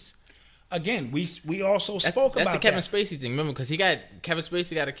accusations. Again, we also spoke about that. That's the Kevin Spacey thing. Remember, because Kevin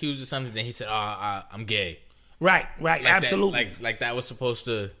Spacey got accused of something, then he said, I'm gay. Right, absolutely. Like that was supposed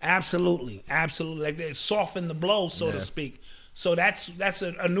to... Absolutely. Like they softened the blow, so to speak. So that's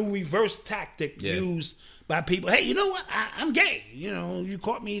a new reverse tactic used by people. Hey, you know what? I'm gay. You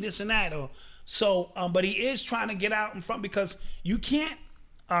caught me this and that. But he is trying to get out in front because you can't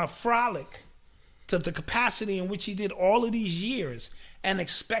frolic to the capacity in which he did all of these years and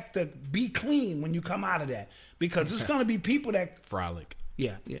expect to be clean when you come out of that, because it's going to be people that frolic.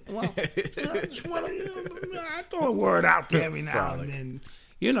 Yeah. Well, I throw a word out there every now and then,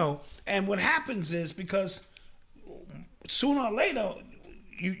 And what happens is, because sooner or later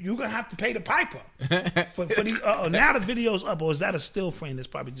you're gonna have to pay the piper for the. Now the video's up, or is that a still frame? That's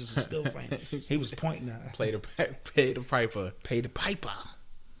probably just a still frame. He was pointing at. Pay the piper. Pay the piper.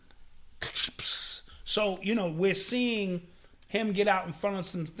 So we're seeing him get out in front of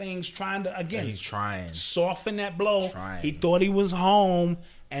some things, trying to he's trying soften that blow. He thought he was home,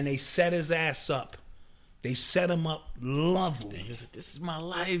 and they set his ass up. They set him up lovely. He was like, "This is my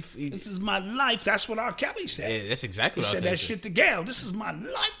life. This is my life." That's what R. Kelly said. Yeah, that's exactly. He what said that shit to Gail. This is my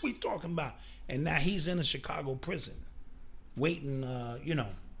life we talking about, and now he's in a Chicago prison, waiting,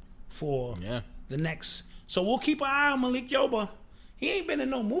 for the next. So we'll keep an eye on Malik Yoba. He ain't been in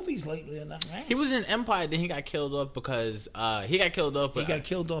no movies lately or nothing, right? He was in Empire, then he got killed off because he got killed off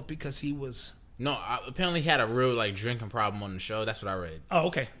because he was. No, apparently he had a real drinking problem on the show. That's what I read.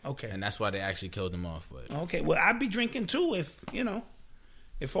 Oh, okay. And that's why they actually killed him off. But okay, well, I'd be drinking too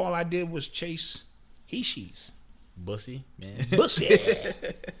if all I did was chase he/she's. Bussy, man. Bussy.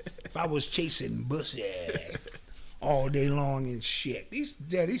 If I was chasing Bussy all day long and shit. These,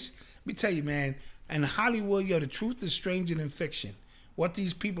 let me tell you, man. In Hollywood, the truth is stranger than fiction. What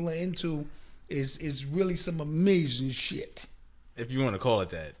these people are into is really some amazing shit. If you want to call it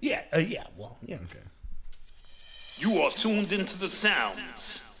that. Yeah, well, yeah. Okay. You are tuned into the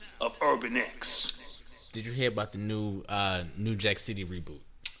sounds of Urban X. Did you hear about the New Jack City reboot?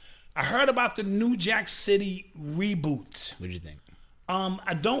 I heard about the New Jack City reboot. What did you think? I'm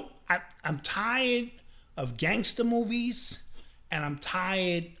tired of gangster movies, and I'm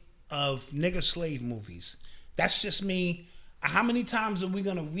tired of nigger slave movies. That's just me. How many times are we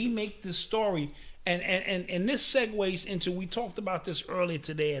gonna remake this story? And this segues into, we talked about this earlier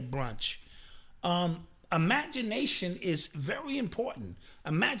today at brunch. Imagination is very important.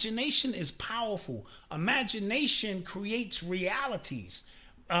 Imagination is powerful. Imagination creates realities.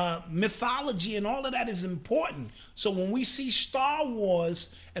 Mythology and all of that is important. So when we see Star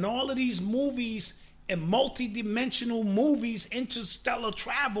Wars and all of these movies and multi-dimensional movies, interstellar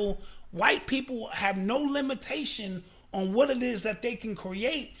travel, white people have no limitation on what it is that they can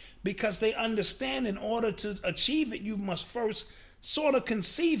create, because they understand in order to achieve it, you must first sort of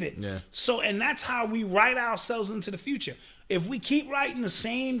conceive it. Yeah. So, and that's how we write ourselves into the future. If we keep writing the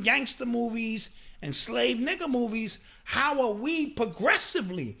same gangster movies and slave nigger movies, how are we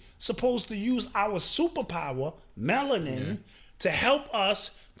progressively supposed to use our superpower, melanin, to help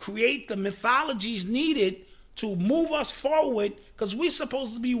us create the mythologies needed to move us forward? Because we're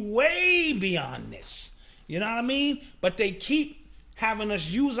supposed to be way beyond this. You know what I mean? But they keep having us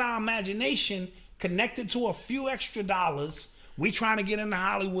use our imagination connected to a few extra dollars. We trying to get into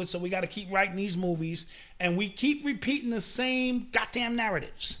Hollywood, so we got to keep writing these movies. And we keep repeating the same goddamn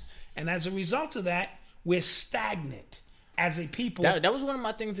narratives. And as a result of that, we're stagnant as a people. That was one of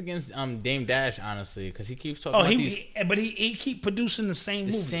my things against Dame Dash, honestly, because he keeps talking about but he keep producing the same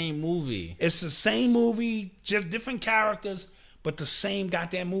movie. Same movie. It's the same movie, just different characters, but the same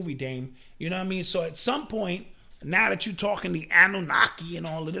goddamn movie, Dame. You know what I mean? So at some point, now that you're talking the Anunnaki and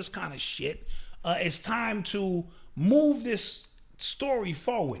all of this kind of shit, it's time to move this story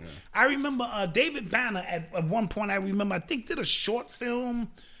forward. I remember David Banner at one point, I think did a short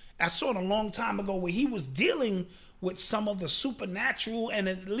film I saw it a long time ago where he was dealing with some of the supernatural and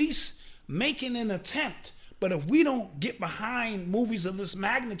at least making an attempt. But if we don't get behind movies of this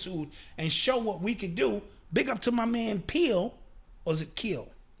magnitude and show what we could do, big up to my man Peele, or is it Keel?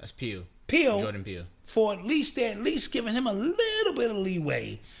 That's Peele. Jordan Peele. For at least giving him a little bit of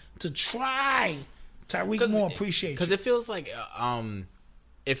leeway to try. Tyreek Moore, appreciate you. Because it feels like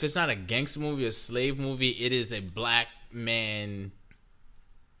if it's not a gangster movie, a slave movie, it is a black man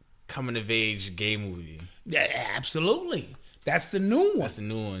coming of age gay movie. Yeah, absolutely. That's the new one. That's the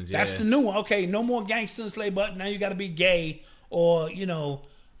new ones. Yeah. That's the new one. Okay, no more gangster and slave, but now you got to be gay, or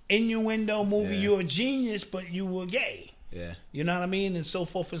innuendo movie. Yeah. You're a genius, but you were gay. Yeah. You know what I mean? And so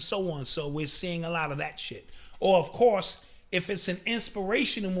forth and so on. So we're seeing a lot of that shit. Or, of course, if it's an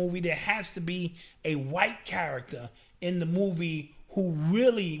inspirational movie, there has to be a white character in the movie who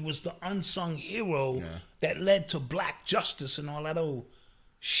really was the unsung hero that led to black justice and all that old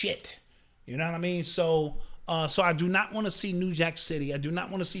shit. You know what I mean? So I do not want to see New Jack City. I do not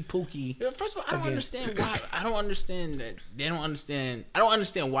want to see Pookie. First of all, I don't understand why. I don't understand that they don't understand. I don't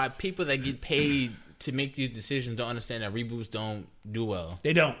understand why people that get paid to make these decisions don't understand that reboots don't do well.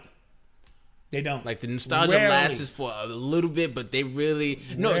 They don't. Like the nostalgia lasts for a little bit, but they really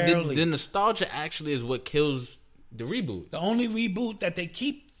the nostalgia actually is what kills the reboot. The only reboot that they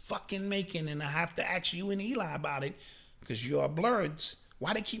keep fucking making, and I have to ask you and Eli about it because you are blurs.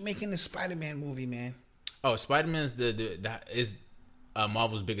 Why they keep making this Spider-Man movie, man? Oh, Spider-Man is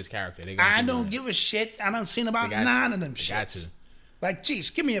Marvel's biggest character. I don't give a shit. I done seen about 9 of them shits. They got to. Like, geez,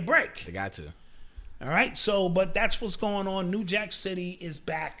 give me a break. They got to. All right, so, but that's what's going on. New Jack City is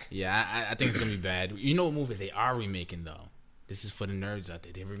back. Yeah, I think it's going to be bad. You know what movie they are remaking, though? This is for the nerds out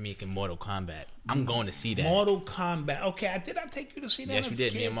there. They're remaking Mortal Kombat. I'm going to see that. Mortal Kombat. Okay, did I take you to see that? Yes, you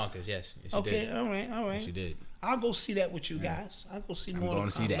did. Me and Marcus, yes you okay, did. All right. Yes, you did. I'll go see that with you guys. I'll go see Mortal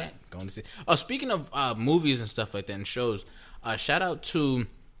Kombat. Going to see. Oh, speaking of movies and stuff like that and shows, shout out to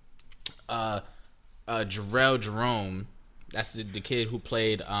Jarrell Jerome. That's the kid who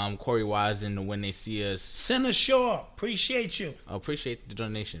played Corey Wise in When They See Us. Center Shore, appreciate you. I appreciate the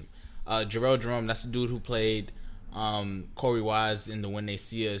donation. Jarrell Jerome, that's the dude who played Corey Wise in When They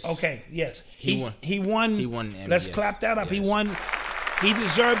See Us. Okay, yes. He won. He won an Emmy. Let's clap that up. Yes. He won. He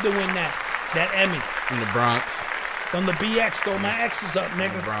deserved to win that Emmy. From the Bronx. From the BX, though. My X is up,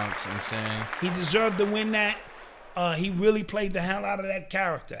 nigga. From the Bronx, you know what I'm saying? He deserved to win that. He really played the hell out of that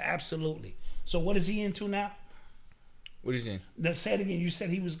character. Absolutely. So what is he into now? What are you saying? Say it again. You said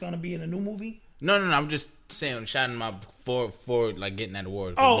he was going to be in a new movie? No. I'm just saying, shouting him out for like getting that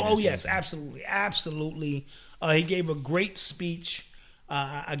award. Oh yes, absolutely. He gave a great speech.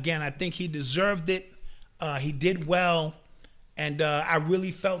 Again, I think he deserved it. He did well, and I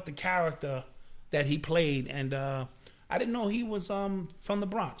really felt the character that he played. And I didn't know he was from the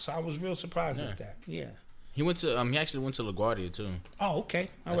Bronx. So I was real surprised at that. Yeah. He went to he actually went to LaGuardia too. Oh, okay.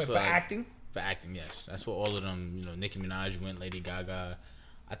 All right, for acting. For acting, yes. That's where all of them. You know, Nicki Minaj went, Lady Gaga.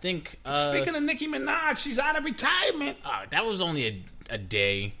 I think. Speaking of Nicki Minaj, she's out of retirement. That was only a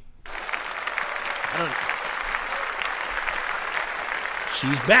day.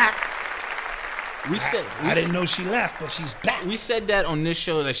 She's back. I didn't know she left, but she's back. We said that on this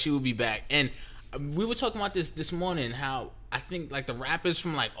show that she would be back, and we were talking about this morning. How I think like the rappers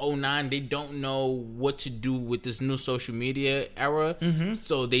from like 2009, they don't know what to do with this new social media era. Mm-hmm.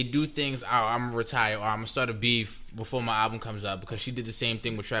 So they do things. I'm gonna retire, or I'm gonna start a beef before my album comes out, because she did the same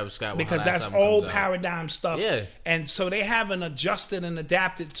thing with Travis Scott. Because that's old paradigm stuff. Yeah, and so they haven't adjusted and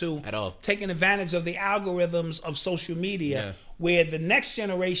adapted to at all, taking advantage of the algorithms of social media. Yeah. Where the next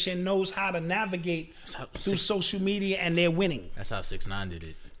generation knows how to navigate through social media, and they're winning. That's how 6ix9ine did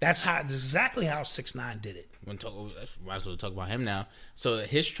it. That's exactly how 6ix9ine did it. Might as well talk about him now. So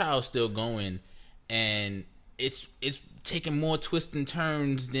his trial's still going, and it's taking more twists and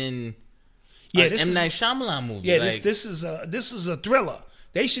turns than M. Night Shyamalan movie. Yeah, like, this is a thriller.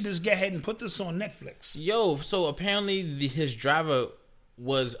 They should just go ahead and put this on Netflix. Yo, so apparently his driver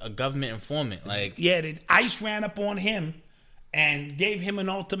was a government informant. Like, yeah, the ICE ran up on him and gave him an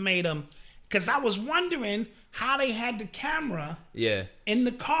ultimatum, because I was wondering how they had the camera in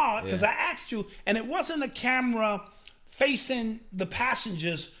the car, because I asked you, and it wasn't a camera facing the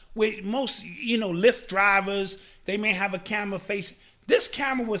passengers. With most, Lyft drivers, they may have a camera facing. This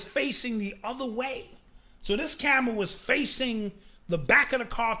camera was facing the other way. So this camera was facing the back of the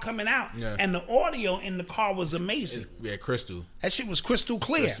car coming out, and the audio in the car was amazing. Crystal. That shit was crystal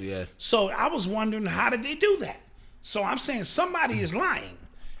clear. Crystal, yeah. So I was wondering, how did they do that? So I'm saying somebody is lying.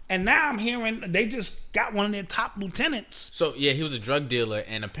 And now I'm hearing they just got one of their top lieutenants. So, yeah, he was a drug dealer,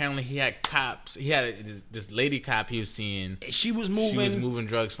 and apparently he had cops. He had this lady cop he was seeing. She was moving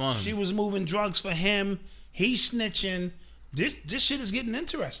drugs for him. She was moving drugs for him. He's snitching. This shit is getting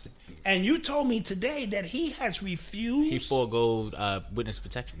interesting. And you told me today that he has refused. He foregoed witness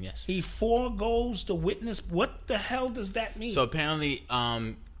protection, yes. He foregoes the witness. What the hell does that mean? So apparently,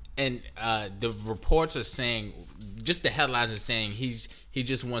 the reports are saying, just the headlines are saying he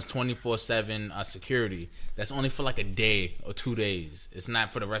just wants 24/7 security. That's only for like a day or 2 days. It's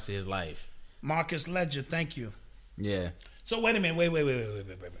not for the rest of his life. Marcus Ledger, thank you. Yeah. So wait a minute.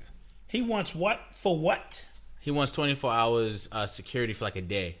 Wait. He wants what? For what? He wants 24 hours security for like a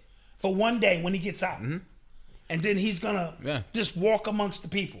day. For 1 day when he gets out. Mm-hmm. And then he's going to just walk amongst the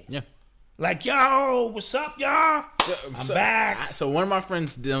people. Yeah. Like, yo, what's up, y'all? I'm back. So one of my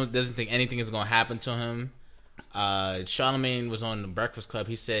friends doesn't think anything is going to happen to him. Charlamagne was on the Breakfast Club.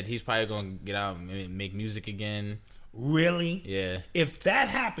 He said he's probably going to get out and make music again. Really? Yeah. If that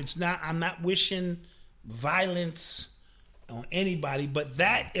happens, now I'm not wishing violence on anybody, but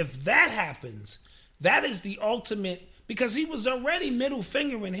if that happens, that is the ultimate, because he was already middle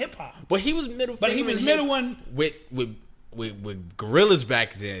fingering hip hop. But he was middle one with gorillas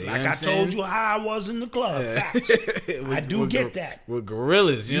back then. Like I told you how I was in the club. Facts. I do get that. With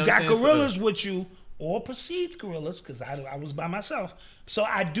gorillas. You got gorillas with you, or perceived gorillas, because I was by myself. So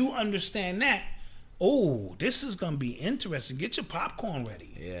I do understand that. Oh, this is going to be interesting. Get your popcorn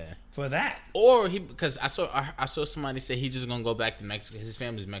ready. Yeah. For that. Or because I saw somebody say he's just going to go back to Mexico. His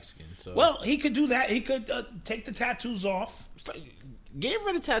family's Mexican. So. Well, he could do that. He could take the tattoos off. Getting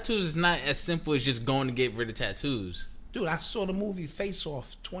rid of tattoos is not as simple as just going to get rid of tattoos. Dude, I saw the movie Face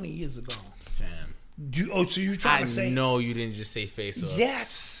Off 20 years ago. Fam. So you trying to say... I know you didn't just say Face Off.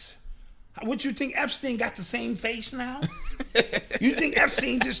 Yes. What you think, Epstein got the same face now? You think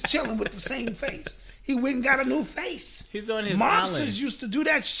Epstein just chilling with the same face? He went and got a new face. He's on his Mobsters island. used to do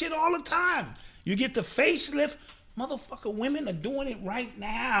that shit all the time. You get the facelift. Motherfucker, women are doing it right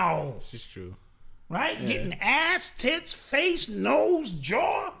now. This is true. Right? Yeah. Getting ass, tits, face, nose,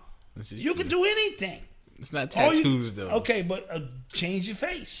 jaw. You can do anything. It's not tattoos, though. Okay, but change your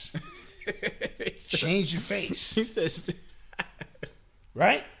face. Change your face. He says...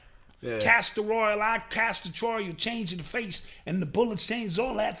 Right? Yeah. Castor Oil, Castor Troy, you change the face, and the bullets change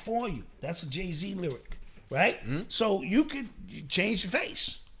all that for you. That's a Jay-Z lyric, right? Mm-hmm. So you could change your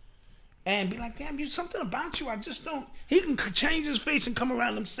face and be like, damn, something about you, I just don't. He can change his face and come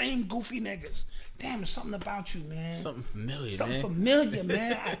around them same goofy niggas. Damn, there's something about you, man. Something familiar, Something familiar,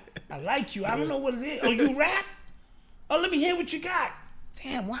 man. I like you. I don't know what it is. Oh, you rap? Oh, let me hear what you got.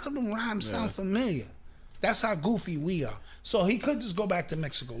 Damn, why do them rhymes sound familiar? That's how goofy we are. So he could just go back to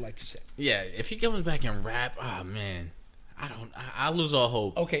Mexico, like you said. Yeah, if he comes back and rap, oh man, I lose all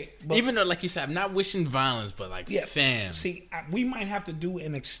hope. Okay, but even though, like you said, I'm not wishing violence, but like, fam. See, we might have to do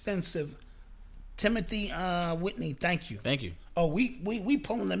an extensive. Timothy Whitney, thank you. Oh, we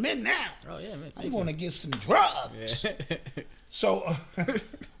pulling them in now. Oh yeah, man. I'm going to get some drugs. Yeah. So,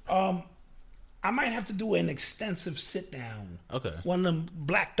 I might have to do an extensive sit down. Okay. One of them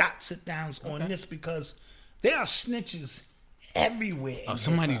black dot sit downs on this because there are snitches everywhere. Oh,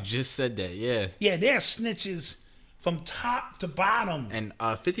 somebody just said that. Yeah. Yeah, there are snitches from top to bottom. And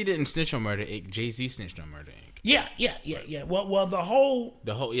 50 didn't snitch on Murder Inc. Jay-Z snitched on Murder Inc. Yeah. Well, the whole,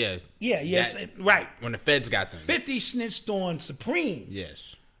 yeah. Yeah, yes, right. When the feds got them. 50 snitched on Supreme.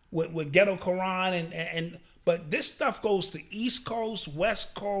 Yes. With Ghetto Quran and but this stuff goes to East Coast,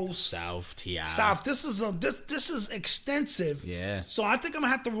 West Coast, South, T.I. South. This is extensive. Yeah. So I think I'm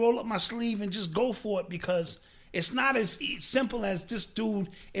gonna have to roll up my sleeve and just go for it because it's not as simple as this dude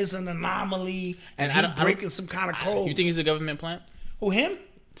is an anomaly and he's breaking some kind of code. You think he's a government plant? Who, him?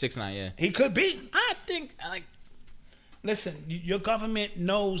 6ix9ine, yeah. He could be. I think Listen, your government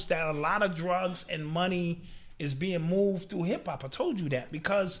knows that a lot of drugs and money is being moved through hip hop. I told you that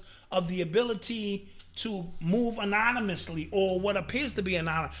because of the ability to move anonymously or what appears to be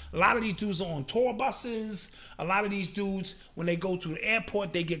anonymous. A lot of these dudes are on tour buses. A lot of these dudes, when they go to the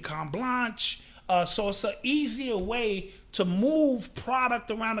airport, they get carte blanche. So it's an easier way to move product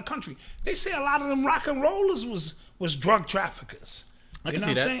around the country. They say a lot of them rock and rollers was drug traffickers. I can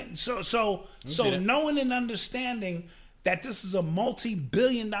see that. So knowing and understanding that this is a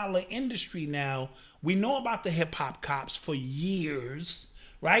multi-billion-dollar industry now, we know about the hip-hop cops for years,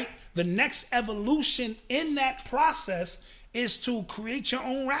 right? The next evolution in that process is to create your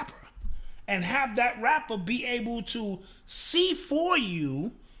own rapper and have that rapper be able to see for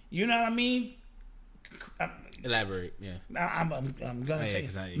you, you know what I mean? Elaborate, yeah. I'm gonna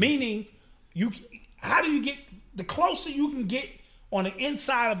tell you. Meaning, how do you get, the closer you can get on the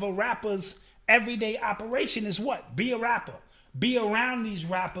inside of a rapper's everyday operation is what? Be a rapper. Be around these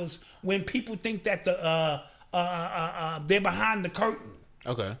rappers when people think that they're behind the curtain.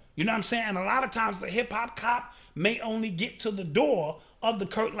 Okay. You know what I'm saying? And a lot of times the hip hop cop may only get to the door of the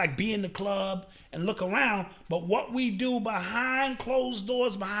curtain, like be in the club and look around. But what we do behind closed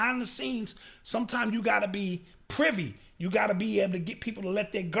doors, behind the scenes, sometimes you got to be privy. You got to be able to get people to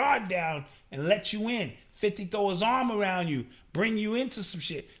let their guard down and let you in. 50 throw his arm around you, bring you into some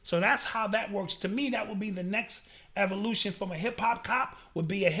shit. So that's how that works. To me, that would be the next evolution from a hip hop cop would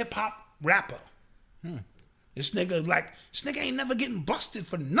be a hip hop rapper. This nigga ain't never getting busted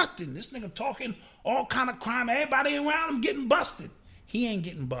for nothing. This nigga talking all kind of crime. Everybody around him getting busted. He ain't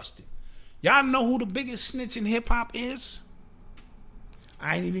getting busted. Y'all know who the biggest snitch in hip hop is?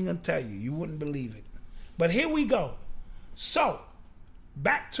 I ain't even gonna tell you. You wouldn't believe it. But here we go. So,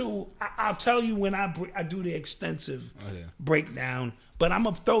 back to, I'll tell you when I do the extensive breakdown. But I'm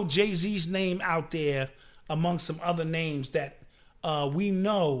gonna throw Jay-Z's name out there among some other names that we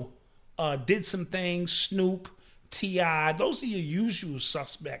know did some things. Snoop, T.I., those are your usual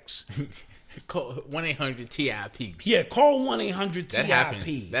suspects. Call 1-800-TIP. Yeah, call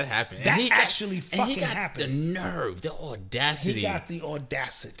 1-800-TIP. That happened. That actually fucking got happened. The nerve, the audacity. He got the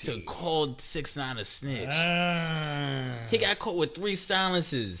audacity to call 6ix9ine a snitch. He got caught with 3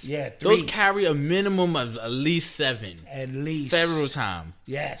 silences. Yeah, 3. Those carry a minimum of at least 7. At least. Federal time.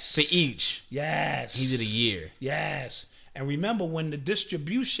 Yes. For each. Yes. He did a year. Yes. And remember when the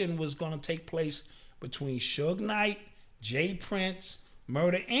distribution was going to take place between Suge Knight, Jay Prince,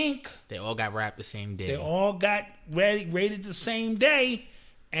 Murder Inc. They all got wrapped the same day. They all got rated the same day.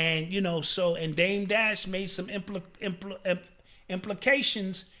 And, and Dame Dash made some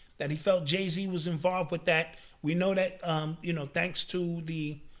implications that he felt Jay-Z was involved with that. We know that, thanks to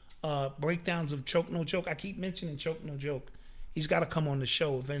the breakdowns of Choke No Joke. I keep mentioning Choke No Joke. He's got to come on the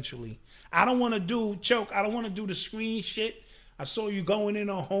show eventually. I don't want to do Choke. I don't want to do the screen shit. I saw you going in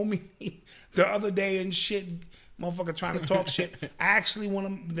on Homie the other day and shit. Motherfucker trying to talk shit. I actually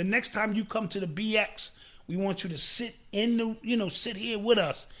want to, the next time you come to the BX, we want you to sit in the, sit here with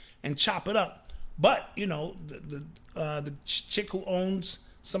us and chop it up. But, the chick who owns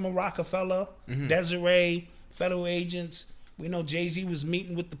some of Rockefeller, Desiree, federal agents, we know Jay-Z was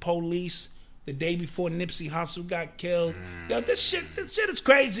meeting with the police the day before Nipsey Hussle got killed. Yo, this shit is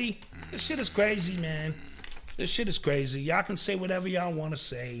crazy. This shit is crazy, man. This shit is crazy. Y'all can say whatever y'all want to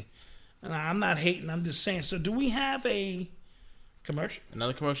say. And I'm not hating. I'm just saying. So do we have a commercial?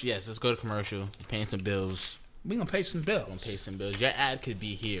 Another commercial? Yes, let's go to commercial. We're paying some bills. We're going to pay some bills. Your ad could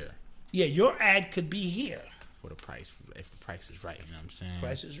be here. Yeah, your ad could be here. For the price. If the price is right, you know what I'm saying?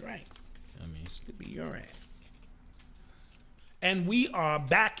 Price is right. This could be your ad. And we are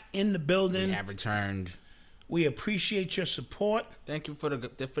back in the building. We have returned. We appreciate your support. Thank you for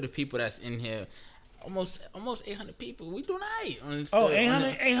the people that's in here. Almost 800 people. We doing all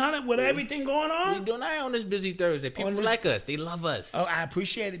right. 800 with everything going on? We doing all right on this busy Thursday. People like us. They love us. Oh, I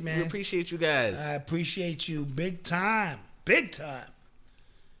appreciate it, man. We appreciate you guys. I appreciate you big time. Big time.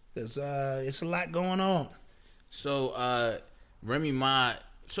 Because it's a lot going on. So, Remy Ma...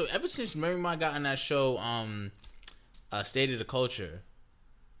 So, ever since Remy Ma got on that show, State of the Culture,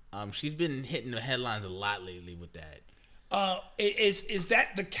 she's been hitting the headlines a lot lately with that. Is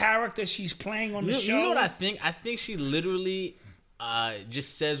that the character she's playing on the show? You know what I think? I think she literally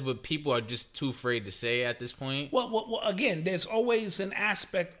just says what people are just too afraid to say at this point. Well, again, there's always an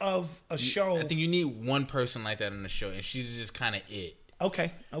aspect of a show. I think you need one person like that on the show, and she's just kind of it.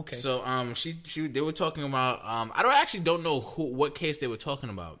 Okay. So they were talking about I don't know what case they were talking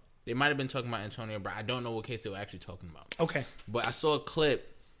about. They might have been talking about Antonio Brown. I don't know what case they were actually talking about. Okay. But I saw a clip.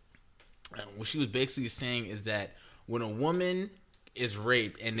 What she was basically saying is that when a woman is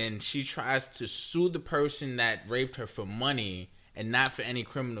raped and then she tries to sue the person that raped her for money and not for any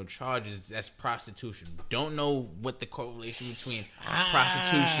criminal charges, that's prostitution. Don't know what the correlation between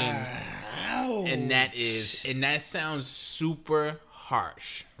prostitution and that is. And that sounds super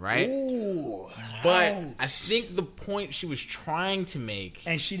harsh, right? Ooh, but I think the point she was trying to make,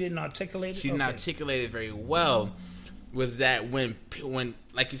 and she didn't articulate it. She didn't articulate it very well. Was that when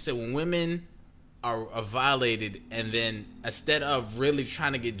like you said, when women are violated, and then instead of really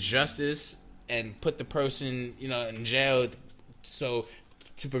trying to get justice and put the person, in jail, so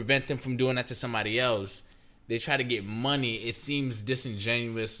to prevent them from doing that to somebody else, they try to get money. It seems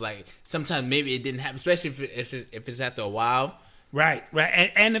disingenuous. Like sometimes maybe it didn't happen, especially if it's after a while. Right,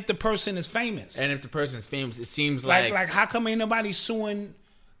 and if the person is famous, it seems like how come ain't nobody suing,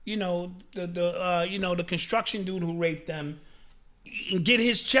 the construction dude who raped them, and get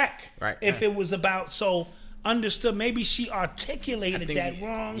his check, right? If it was about understood, maybe she articulated that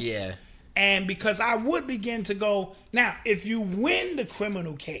wrong, yeah. And because I would begin to go now, if you win the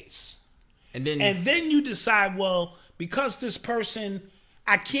criminal case, and then you decide, well, because this person,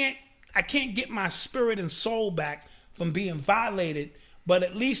 I can't get my spirit and soul back from being violated, but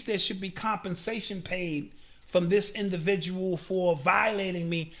at least there should be compensation paid from this individual for violating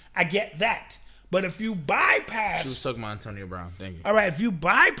me. I get that. But if you bypass... She was talking about Antonio Brown. Thank you. All right, if you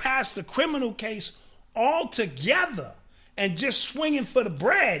bypass the criminal case altogether and just swinging for the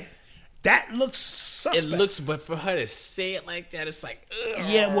bread, that looks suspect. It looks, but for her to say it like that, it's like, ugh.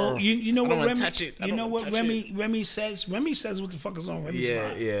 Yeah, well, you know what Remy... touch it. You know what Remy says? Remy says what the fuck is on Remy's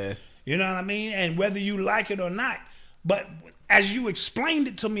mind. Yeah. You know what I mean? And whether you like it or not. But as you explained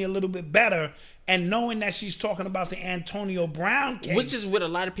it to me a little bit better, and knowing that she's talking about the Antonio Brown case, which is what a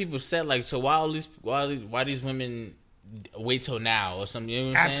lot of people said, like, so why these women wait till now or something? You know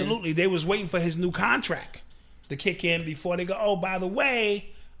what I'm Absolutely, saying? They was waiting for his new contract to kick in before they go, oh, by the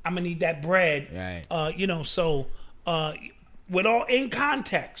way, I'm gonna need that bread, right? So with all in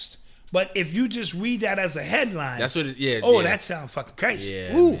context. But if you just read that as a headline, that's what. That sounds fucking crazy.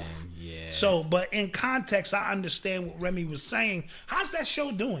 Yeah, man, yeah. So, but in context, I understand what Remy was saying. How's that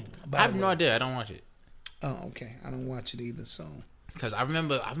show doing? I have no idea. I don't watch it. Oh, okay. I don't watch it either. So, because I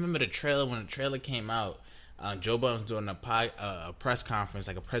remember the trailer when the trailer came out. Joe Budden was doing a press conference,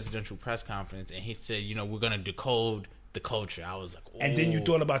 like a presidential press conference, and he said, we're gonna decode the culture. I was like, ooh. And then you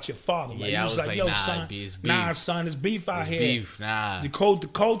thought about your father. Right? Yeah, you was like, yo, nah, son, it's beef. Nah, son, it's beef out here. Beef, nah. Decode the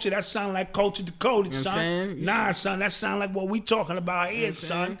culture. That sound like culture decoded, you know son. Nah, son, that sound like what we talking about here,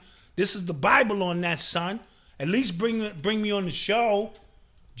 son. This is the Bible on that, son. At least bring me on the show,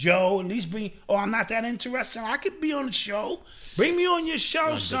 Joe. At least bring. Oh, I'm not that interested. I could be on the show. Bring me on your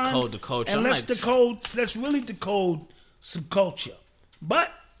show, son. Decode the culture. And let's really decode some culture. But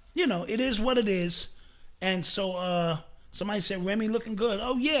it is what it is. And so somebody said Remy looking good.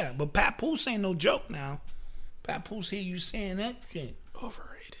 Oh yeah, but Papoose ain't no joke now. Papoose hear you saying that shit.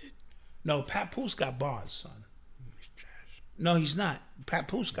 Overrated. No, Papoose got bars, son. He's trash. No, he's not.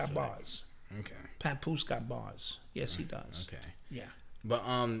 Papoose got bars. Okay. Papoose got bars. Yes, he does. Okay. Yeah. But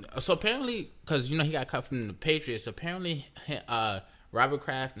so apparently, because he got cut from the Patriots. Apparently, Robert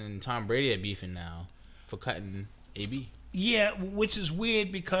Kraft and Tom Brady are beefing now for cutting AB. Yeah, which is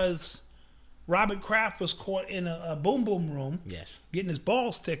weird because Robert Kraft was caught in a boom boom room. Yes. Getting his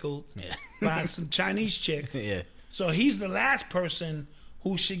balls tickled by some Chinese chick. Yeah. So he's the last person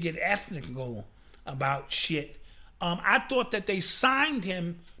who should get ethnical about shit. I thought that they signed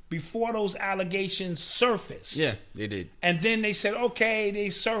him before those allegations surfaced. Yeah, they did. And then they said, okay, they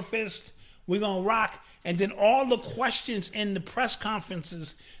surfaced. We're going to rock. And then all the questions in the press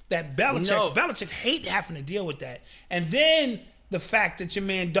conferences that Belichick hate having to deal with that. And then the fact that your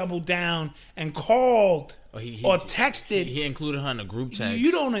man doubled down and called or texted. He included her in a group text.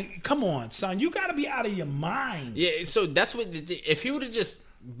 You don't. Come on, son. You got to be out of your mind. Yeah. So that's what. If he would have just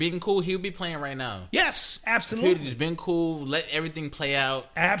been cool, he would be playing right now. Yes, absolutely. If he would have just been cool, let everything play out.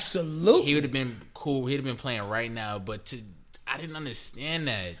 Absolutely. He would have been cool. He'd have been playing right now. But I didn't understand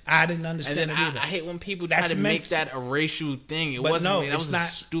that. I didn't understand it either. I hate when people try to make that a racial thing. It wasn't. No, that was a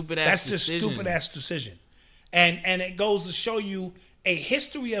stupid ass decision. That's a stupid ass decision. And it goes to show you a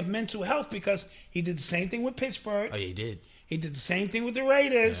history of mental health because he did the same thing with Pittsburgh. Oh, yeah, he did. He did the same thing with the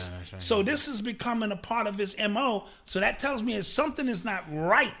Raiders. Yeah, that's right. So this is becoming a part of his MO. So that tells me something is not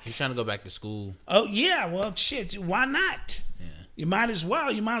right. He's trying to go back to school. Oh, yeah. Well, shit. Why not? Yeah. You might as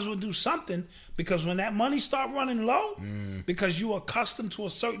well do something because when that money start running low, because you're accustomed to a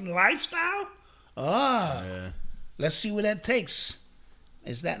certain lifestyle, let's see where that takes.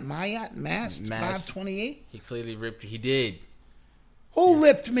 Is that Mayat Mask 528? He clearly ripped you. He did. Who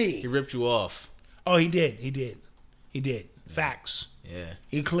ripped me? He ripped you off. Oh, he did. Facts. Yeah.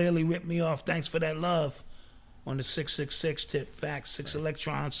 He clearly ripped me off. Thanks for that love on the 666 tip. Facts. 6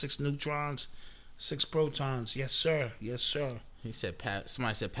 electrons, 6 neutrons, 6 protons. Yes, sir. Yes, sir. He said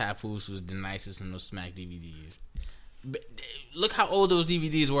somebody said Papoose was the nicest in those Smack DVDs. But look how old those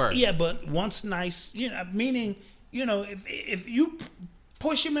DVDs were. Yeah, but once nice, meaning, if you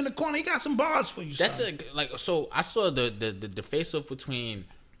push him in the corner, he got some bars for you. That's so I saw the face off between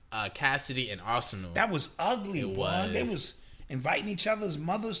Cassidy and Arsenal. That was ugly, boy. They was inviting each other's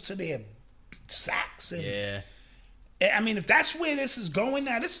mothers to their sacks. And, yeah. I mean, if that's where this is going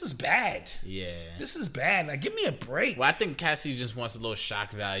now, this is bad. Yeah. This is bad. Like, give me a break. Well, I think Cassidy just wants a little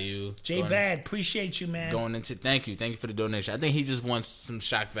shock value. J-Bad, appreciate you, man. Thank you for the donation. I think he just wants some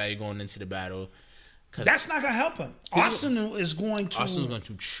shock value going into the battle. That's not going to help him. Arsenal's going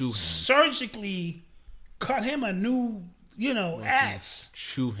to chew him. Surgically cut him a new, ass.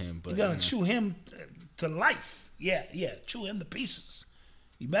 Chew him. But you're going to chew him to life. Yeah. Chew him to pieces.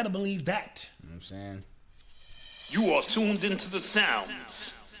 You better believe that. You know what I'm saying? You are tuned into the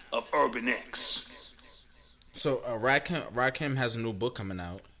sounds of Urban X. So, Rakim has a new book coming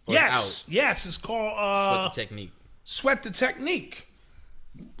out. Yes, it's called Sweat the Technique. Sweat the Technique.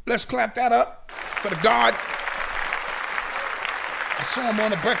 Let's clap that up for the God. I saw him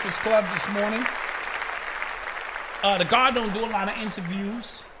on the Breakfast Club this morning. The God don't do a lot of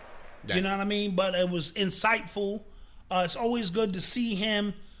interviews. You know what I mean? But it was insightful. It's always good to see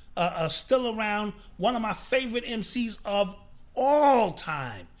him still around. One of my favorite MCs of all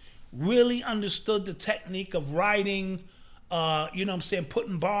time. Really understood the technique of writing,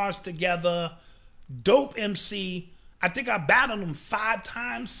 putting bars together. Dope MC. I think I battled him 5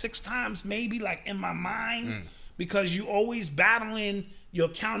 times, 6 times, maybe, like in my mind, because you always battling your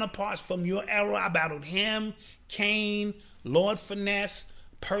counterparts from your era. I battled him, Kane, Lord Finesse,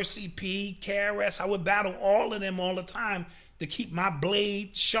 Percy P, KRS. I would battle all of them all the time to keep my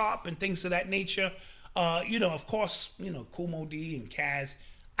blade sharp and things of that nature. Of course, Kumo D and Kaz.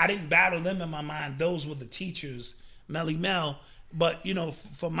 I didn't battle them in my mind. Those were the teachers, Melly Mel. But,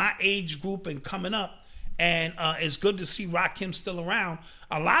 for my age group and coming up, and it's good to see Rakim still around.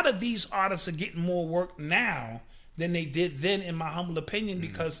 A lot of these artists are getting more work now than they did then, in my humble opinion,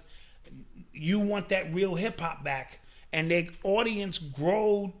 because you want that real hip-hop back. And their audience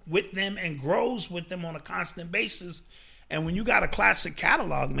grows with them on a constant basis. And when you got a classic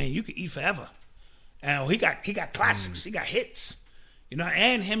catalog, man, you can eat forever. And he got classics, he got hits.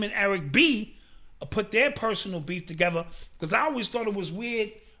 And him and Eric B put their personal beef together, because I always thought it was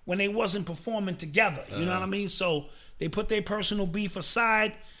weird when they wasn't performing together. You know what I mean? So they put their personal beef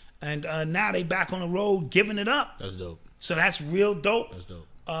aside, and now they back on the road giving it up. That's dope. So that's real dope. That's dope.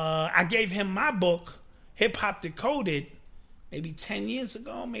 I gave him my book, Hip Hop Decoded, maybe 10 years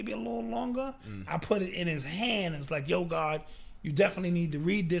ago, maybe a little longer. I put it in his hand. It's like, yo, God, you definitely need to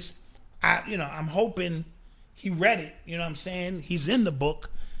read this. I'm hoping he read it. You know what I'm saying? He's in the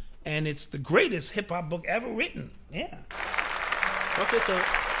book, and it's the greatest hip hop book ever written. Yeah. Okay, so.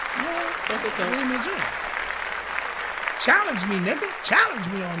 Yeah, really legit. Challenge me, nigga. Challenge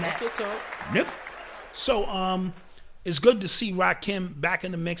me on that. Nigga. So, it's good to see Rakim back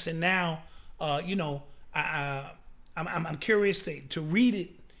in the mix, and now, I'm curious to read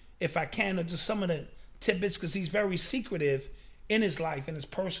it if I can, or just some of the tidbits, because he's very secretive in his life, in his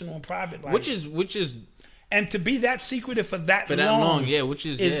personal and private life. Which is, and to be that secretive for that long, yeah, which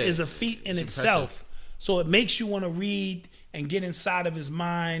is a feat in itself. Impressive. So it makes you want to read and get inside of his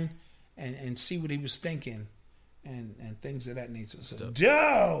mind and see what he was thinking and things of that nature. So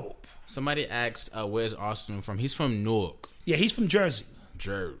dope. Somebody asked, where's Arsenal from? He's from Newark. Yeah, he's from Jersey.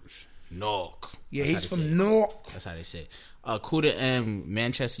 Newark. Yeah, he's from Newark. That's how they say it. Kuda M,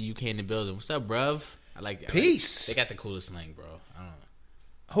 Manchester, UK in the building. What's up, bruv? Peace. They got the coolest slang, bro. I don't know.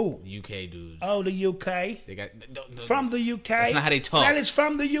 Who? The UK dudes. Oh, the UK. They got from the UK. That's not how they talk. That is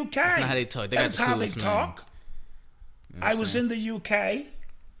from the UK. That's not how they talk. That's how they talk. You know I was in the UK.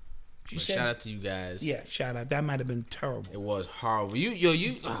 Shout out to you guys. Yeah, shout out. That might have been terrible. It was horrible.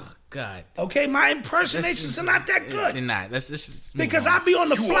 Oh God. Okay, my impersonations are not that good. They're not. This is because I be on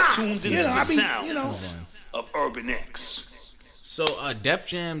the fly. Tuned into the sounds of Urban X. So, Def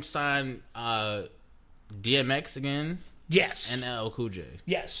Jam signed DMX again. Yes. And LL Cool J.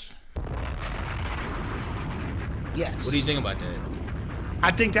 Yes. Yes. What do you think about that?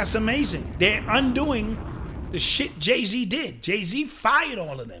 I think that's amazing. They're undoing the shit Jay-Z did. Jay-Z fired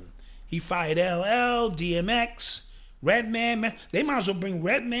all of them. He fired LL, DMX, Redman. They might as well bring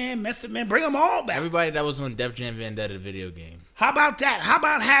Redman, Method Man, bring them all back. Everybody that was on Def Jam Vendetta video game. How about that? How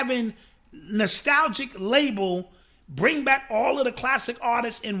about having nostalgic label bring back all of the classic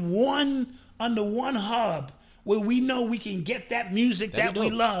artists under one hub where we know we can get that music that we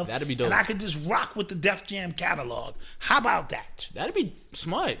love. That'd be dope. And I could just rock with the Def Jam catalog. How about that? That'd be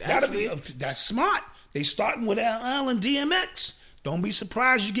smart, actually. That's smart. They starting with LL and DMX. Don't be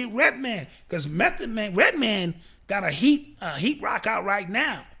surprised you get Redman, because Redman got a heat rock out right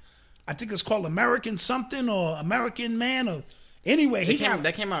now. I think it's called American something or American Man or anyway.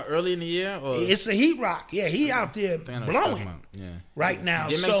 That came out early in the year. Or? It's a heat rock. Yeah, he out there blowing right now.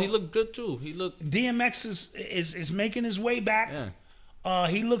 DMX, he looked good too. DMX is making his way back. Yeah.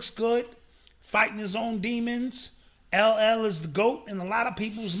 He looks good, fighting his own demons. LL is the GOAT in a lot of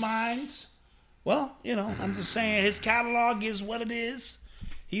people's minds. Well, I'm just saying his catalog is what it is.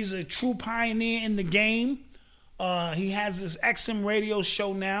 He's a true pioneer in the game. He has his XM radio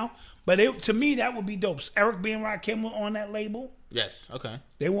show now. But to me, that would be dope. Eric B. and Rakim were on that label. Yes, okay.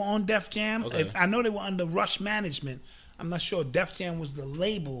 They were on Def Jam. Okay. I know they were under Rush Management. I'm not sure Def Jam was the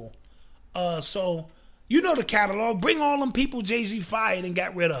label. So, the catalog. Bring all them people Jay-Z fired and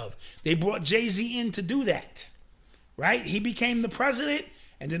got rid of. They brought Jay-Z in to do that. Right? He became the president.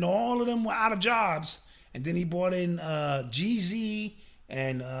 And then all of them were out of jobs. And then he brought in Jeezy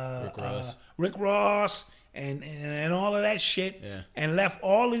and Rick Ross and all of that shit. Yeah. And left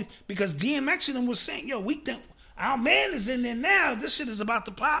all of because DMX and them was saying, yo, we think our man is in there now. This shit is about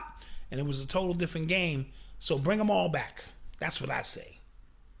to pop. And it was a total different game. So bring them all back. That's what I say.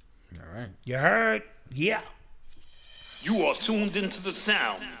 All right. You heard? Yeah. You are tuned into the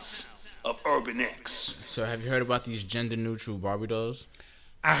sounds of Urban X. So have you heard about these gender neutral Barbie dolls?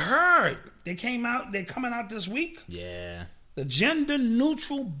 I heard they're coming out this week. Yeah. The gender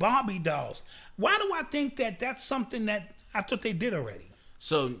neutral Barbie dolls. Why do I think that that's something that I thought they did already?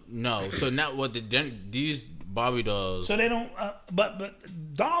 So no. So not what these Barbie dolls. So they don't.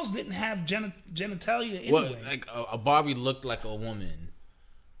 But dolls didn't have genitalia anyway. Well, like a Barbie looked like a woman.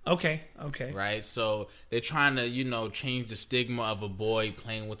 Okay. Right? So they're trying to, change the stigma of a boy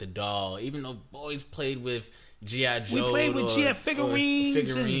playing with a doll. Even though boys played with G.I. Joe. We played with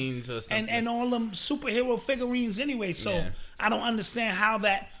figurines or something. And all them superhero figurines anyway. So I don't understand how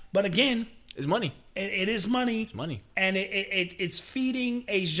that. But again, it's money. It is money. It's money. And it's feeding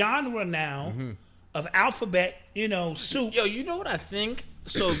a genre now of alphabet, soup. Yo, you know what I think?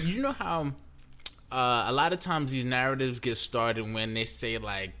 So you know how a lot of times these narratives get started when they say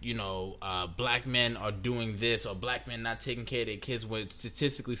like, black men are doing this or black men not taking care of their kids. When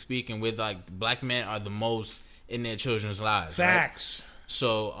statistically speaking, with like black men are the most in their children's lives. Facts. Right?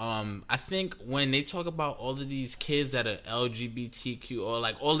 So I think when they talk about all of these kids that are LGBTQ or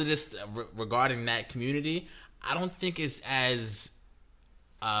like all of this regarding that community, I don't think it's as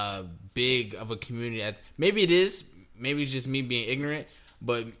big of a community as maybe it is. Maybe it's just me being ignorant,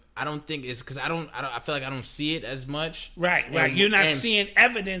 but I don't think it's because I feel like I don't see it as much. Right. You're not seeing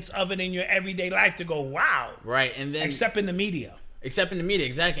evidence of it in your everyday life to go, wow. Right, and then except in the media,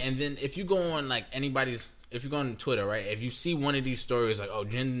 exactly. And then if you go on like if you go on Twitter, right, if you see one of these stories like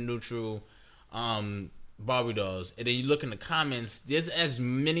gender neutral Barbie dolls, and then you look in the comments, there's as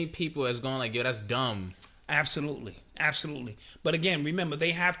many people as going like, yo, that's dumb. Absolutely. But again, remember,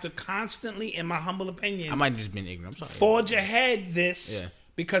 they have to constantly, in my humble opinion, I might have just been ignorant. I'm sorry. Forge ahead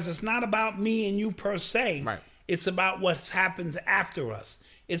because it's not about me and you per se. Right. It's about what happens after us.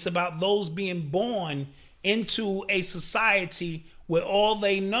 It's about those being born into a society where all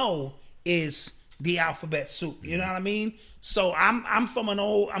they know is the alphabet soup. You know what I mean? So I'm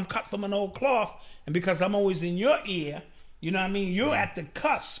cut from an old cloth, and because I'm always in your ear, you know what I mean? You're at the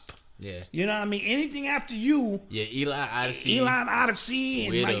cusp. Yeah. You know what I mean? Anything after you. Yeah, Eli Odyssey.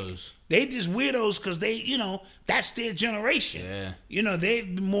 And weirdos. They just weirdos because they, that's their generation. Yeah. They're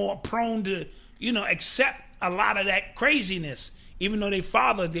more prone to, accept a lot of that craziness. Even though they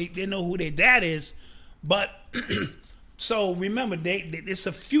father, they know who their dad is. But so remember, it's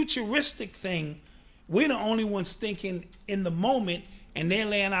a futuristic thing. We're the only ones thinking in the moment, and they're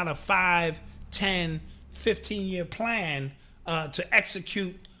laying out a 5, 10, 15-year plan to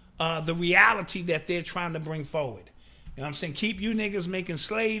execute the reality that they're trying to bring forward. You know what I'm saying? Keep you niggas making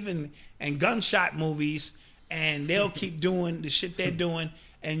slave and gunshot movies, and they'll keep doing the shit they're doing,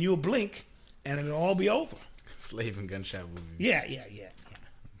 and you'll blink, and it'll all be over. Slave and gunshot movies. Yeah.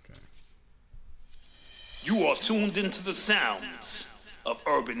 Okay. You are tuned into the sounds of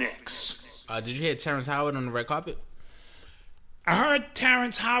Urban X. Did you hear Terrence Howard on the red carpet? I heard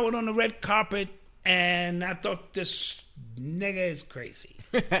Terrence Howard on the red carpet, and I thought this nigga is crazy.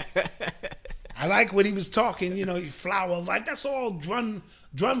 I like what he was talking, flower, like that's all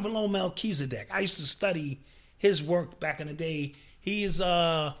Drunvalo Melchizedek. I used to study his work back in the day. He is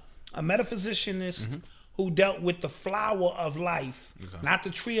a metaphysicianist who dealt with the flower of life, not the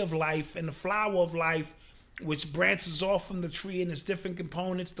tree of life, and the flower of life, which branches off from the tree and its different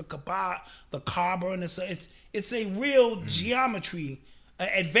components, the carber, and it's a real geometry,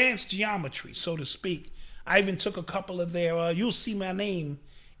 advanced geometry, so to speak. I even took a couple of their, you'll see my name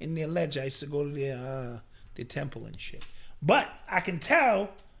in their ledger. I used to go to their temple and shit. But I can tell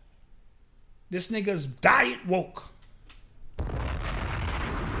this nigga's diet woke.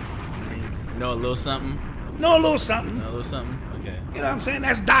 Know a little something? Know a little something. Know a little something? Okay. You know what I'm saying?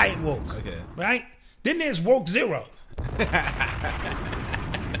 That's diet woke. Okay. Right? Then there's woke zero.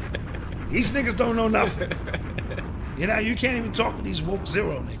 These niggas don't know nothing. You can't even talk to these woke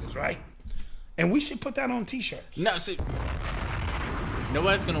zero niggas, right? And we should put that on t-shirts. No, see,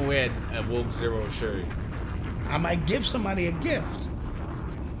 nobody's gonna wear a woke zero shirt. I might give somebody a gift.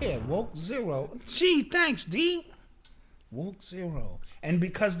 Yeah, woke zero. Gee, thanks, D. Woke zero. And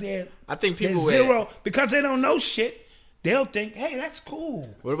because they're zero, because they don't know shit, they'll think, hey, that's cool.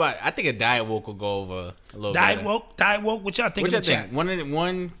 What about, I think a diet woke will go over a little diet better. Woke, what y'all think? What y'all think?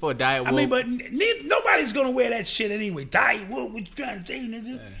 One for a diet woke. I mean, but nobody's gonna wear that shit anyway. Diet woke, what you trying to say,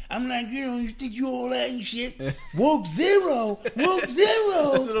 nigga? Yeah. I'm like, you think you all that and shit? Woke zero. That's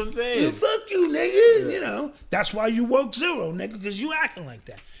what I'm saying. Well, fuck you, nigga. Yeah. That's why you woke zero, nigga, because you acting like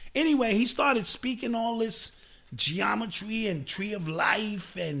that. Anyway, he started speaking all this geometry and tree of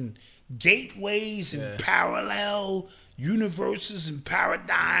life and gateways and parallel universes and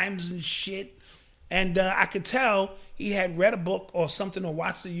paradigms and shit. And I could tell he had read a book or something or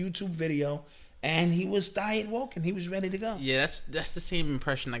watched a YouTube video, and he was diet woke and he was ready to go. Yeah, that's the same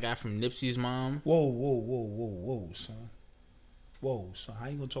impression I got from Nipsey's mom. Whoa, son. Whoa, son. How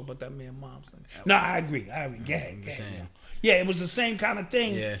you gonna talk about that man's mom? No, I agree. Go ahead. Yeah, it was the same kind of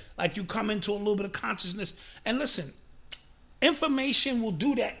thing. Yeah. Like you come into a little bit of consciousness. And listen, information will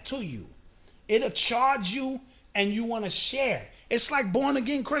do that to you. It'll charge you and you want to share. It's like born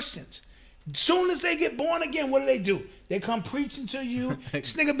again Christians. Soon as they get born again, what do? They come preaching to you.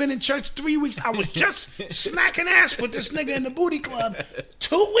 This nigga been in church 3 weeks. I was just smacking ass with this nigga in the booty club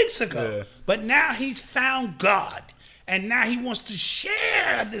 2 weeks ago. Yeah. But now he's found God. And now he wants to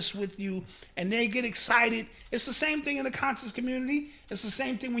share this with you, and they get excited. It's the same thing in the conscious community. It's the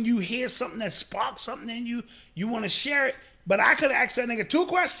same thing when you hear something that sparks something in you. You want to share it. But I could have asked that nigga 2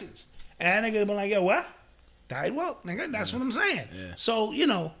 questions. And that nigga would be like, yo, what? Died woke, nigga. That's what I'm saying. Yeah. So,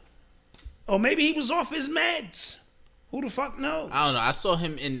 or maybe he was off his meds. Who the fuck knows? I don't know.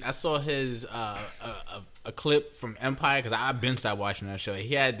 I saw his a clip from Empire, because I've been stopped watching that show.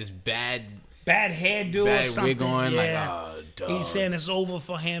 He had this bad hairdo or something. Wig on, yeah. He's saying it's over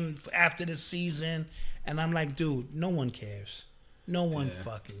for him after the season. And I'm like, dude, no one cares. No one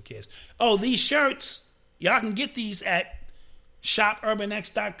fucking cares. Oh, these shirts, y'all can get these at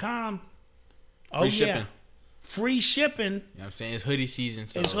shopurbanx.com. Oh, shipping. Free shipping. You know what I'm saying? It's hoodie season.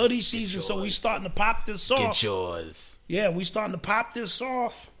 So it's hoodie season, so we starting to pop this off. Get yours. Yeah, we starting to pop this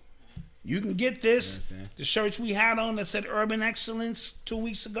off. You can get this. You know the shirts we had on that said Urban Excellence 2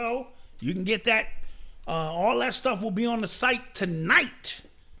 weeks ago. You can get that. All that stuff will be on the site tonight,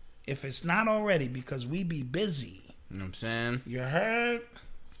 if it's not already, because we be busy. You know what I'm saying? You heard?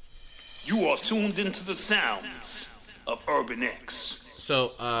 You are tuned into the sounds of Urban X.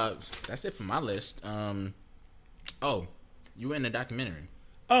 So, that's it for my list. You were in a documentary.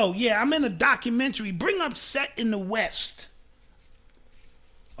 Oh, yeah, I'm in a documentary. Bring up Set in the West.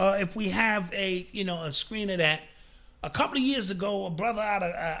 If we have a screen of that. A couple of years ago, a brother out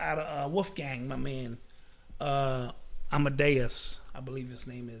of Wolfgang, my man, Amadeus, I believe his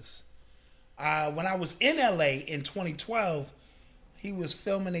name is. When I was in LA in 2012, he was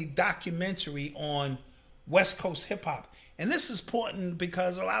filming a documentary on West Coast hip hop. And this is important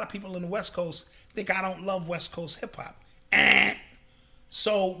because a lot of people in the West Coast think I don't love West Coast hip hop.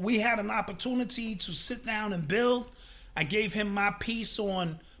 So we had an opportunity to sit down and build. I gave him my piece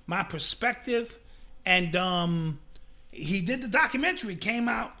on my perspective, and he did the documentary. It came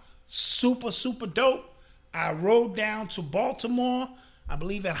out super, super dope. I rode down to Baltimore, I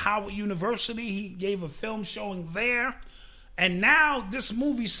believe at Howard University. He gave a film showing there. And now this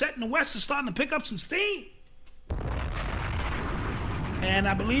movie set in the West is starting to pick up some steam. And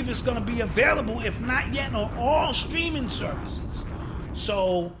I believe it's going to be available, if not yet, on all streaming services.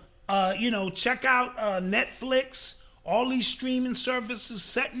 So, check out Netflix, all these streaming services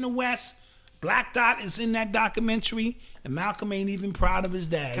set in the West. Black Dot is in that documentary, and Malcolm ain't even proud of his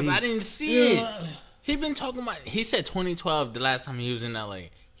dad. Because I didn't see it. He been talking about, he said 2012 the last time he was in LA.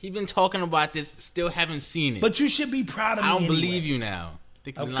 He been talking about this, still haven't seen it. But you should be proud of me. I don't anyway. believe you now. I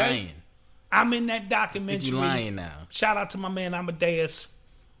think you're lying. I'm in that documentary. I think you're lying now. Shout out to my man Amadeus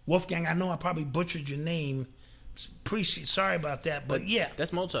Wolfgang. I know I probably butchered your name. Sorry about that, but yeah.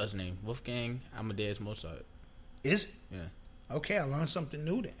 That's Mozart's name. Wolfgang Amadeus Mozart. Is it? Yeah. Okay, I learned something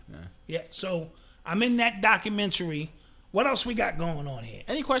new then. Yeah, so I'm in that documentary. What else we got going on here?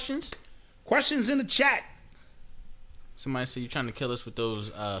 Any questions? Questions in the chat. Somebody said you're trying to kill us with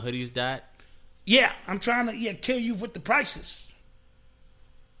those hoodies, Dot? Yeah, I'm trying to kill you with the prices.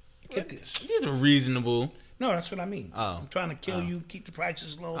 Get this. These are reasonable. No, that's what I mean. Oh. I'm trying to kill you, keep the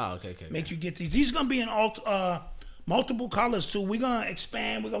prices low. Oh, okay. Make you get these. These going to be in multiple colors, too. We're going to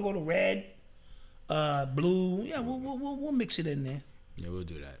expand. We're going to go to red, blue. Yeah, we'll mix it in there. Yeah, we'll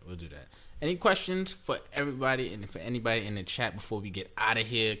do that. Any questions for everybody and for anybody in the chat before we get out of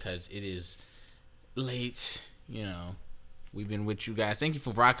here? Because it is late. We've been with you guys. Thank you for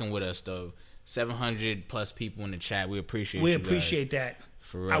rocking with us, though. 700 plus people in the chat. We appreciate We appreciate that.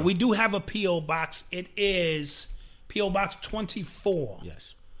 For real. We do have a P.O. Box. It is P.O. Box 24.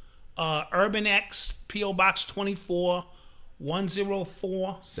 Yes. Urban X, P.O. Box 24,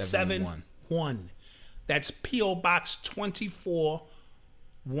 10471. That's P.O. Box 24,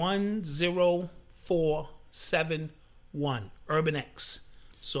 10471. Urban X.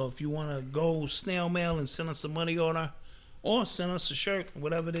 So if you want to go snail mail and send us a money order, or send us a shirt,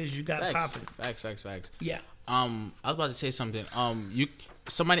 whatever it is you got popping. Facts. Yeah. I was about to say something.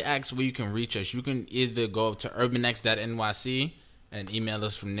 Somebody asked where you can reach us. You can either go to urbanx.nyc and email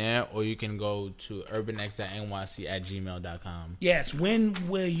us from there, or you can go to urbanx.nyc@gmail.com. Yes. When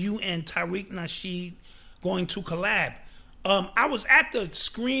were you and Tariq Nasheed going to collab? I was at the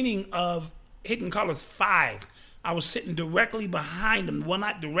screening of Hidden Colors 5. I was sitting directly behind him. Well,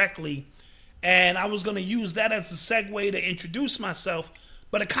 not directly. And I was going to use that as a segue to introduce myself.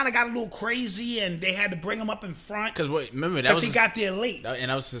 But it kind of got a little crazy, and they had to bring him up in front. Because remember, that was he got there late. And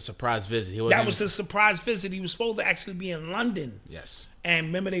that was a surprise visit. That was his surprise visit. He was supposed to actually be in London. Yes. And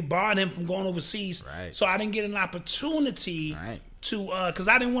remember, they barred him from going overseas. Right. So I didn't get an opportunity to, because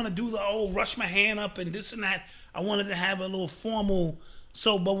I didn't want to do the rush my hand up and this and that. I wanted to have a little formal.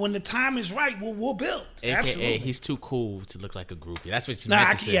 So, but when the time is right, we'll build. AKA, absolutely. He's too cool to look like a groupie. That's what you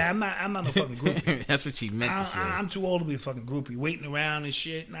meant to say. Yeah, I'm not a fucking groupie. That's what you meant to say. I'm too old to be a fucking groupie, waiting around and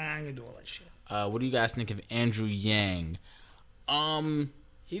shit. Nah, I ain't gonna do all that shit. What do you guys think of Andrew Yang?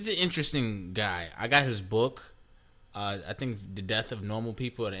 He's an interesting guy. I got his book. I think it's The Death of Normal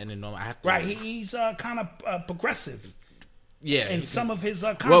People at the End of Normal. He's kind of progressive. Yeah. In some of his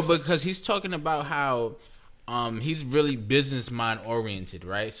concepts. Well, because he's talking about how he's really business mind oriented,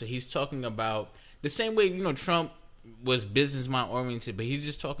 right? So he's talking about the same way, Trump was business mind oriented, but he's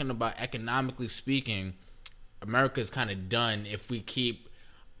just talking about economically speaking, America's kind of done if we keep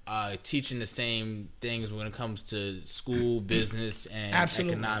teaching the same things when it comes to school, business, and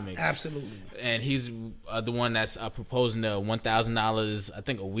economics. Absolutely. And he's the one that's proposing the $1,000, I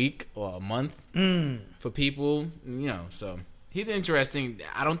think, a week or a month for people. So he's interesting.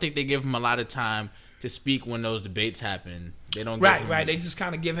 I don't think they give him a lot of time to speak when those debates happen. They don't. Right. They just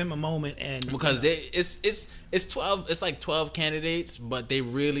kind of give him a moment, and because it's 12. It's like 12 candidates, but they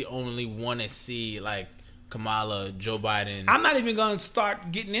really only want to see like Kamala, Joe Biden. I'm not even going to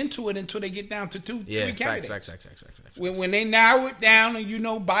start getting into it until they get down to three candidates. Facts. When they narrow it down, and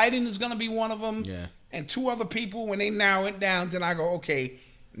Biden is going to be one of them, and two other people. When they narrow it down, then I go, okay,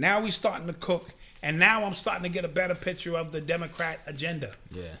 now we starting to cook. And now I'm starting to get a better picture of the Democrat agenda.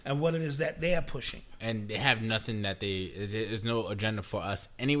 Yeah. And what it is that they are pushing. And they have nothing there's no agenda for us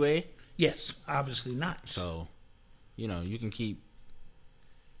anyway. Yes, obviously not. So, you can keep.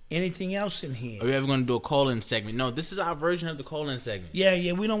 Anything else in here? Are we ever going to do a call-in segment? No, this is our version of the call-in segment.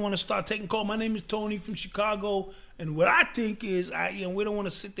 Yeah, we don't want to start taking calls. My name is Tony from Chicago. And what I think is, we don't want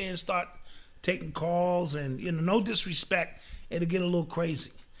to sit there and start taking calls. And, no disrespect. It'll get a little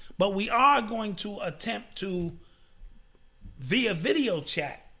crazy. But we are going to attempt to via video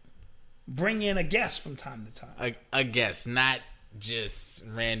chat, bring in a guest from time to time. A guest, not just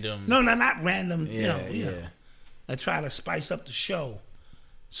random. No, not random. You know. I try to spice up the show.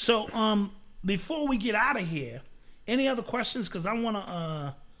 So, before we get out of here, any other questions? Because I want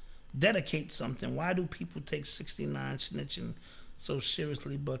to dedicate something. Why do people take 69 snitching so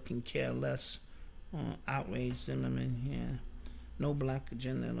seriously but can care less? Outrage Zimmerman, yeah. No black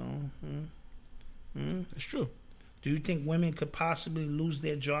agenda at all. It's true. Do you think women could possibly lose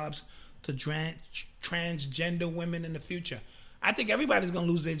their jobs to transgender women in the future? I think everybody's going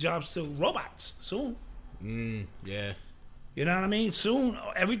to lose their jobs to robots soon. Yeah. You know what I mean? Soon,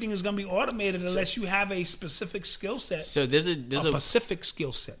 everything is going to be automated unless you have a specific skill set. So there's a specific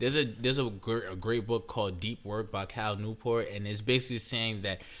skill set. There's a great book called Deep Work by Cal Newport, and it's basically saying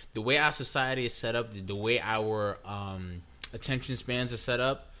that the way our society is set up, the way our attention spans are set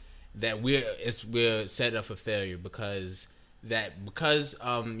up, that we're set up for failure because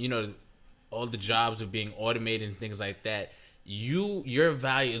all the jobs are being automated and things like that. Your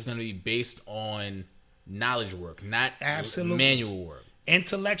value is going to be based on knowledge work, not manual work.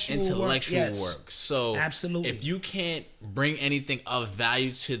 Intellectual work. So absolutely, if you can't bring anything of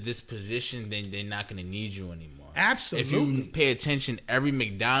value to this position, then they're not going to need you anymore. Absolutely. If you pay attention, every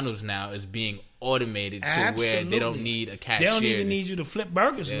McDonald's now is being automated to where they don't need a cashier. They don't even need you to flip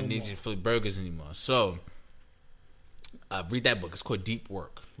burgers anymore. They don't need you to flip burgers anymore. So read that book. It's called Deep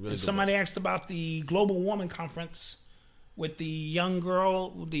Work. Really somebody asked about the Global Warming Conference with the young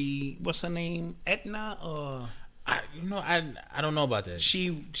girl, what's her name, Etna? I don't know about that.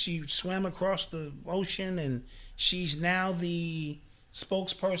 She swam across the ocean, and she's now the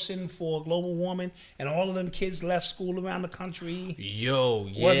spokesperson for global warming, and all of them kids left school around the country. Yo,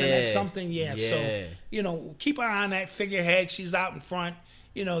 yeah. Wasn't that something? Yeah. So, keep an eye on that figurehead. She's out in front.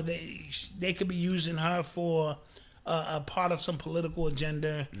 They could be using her for a part of some political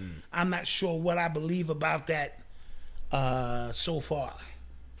agenda. I'm not sure what I believe about that so far.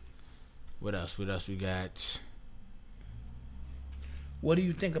 What else we got? What do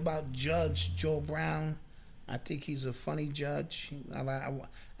you think about Judge Joe Brown? I think he's a funny judge. I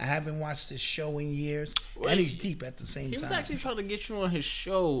haven't watched his show in years. And he's deep at the same time. He was actually trying to get you on his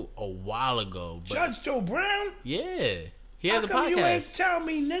show a while ago. But Judge Joe Brown? Yeah. He has a podcast. You ain't tell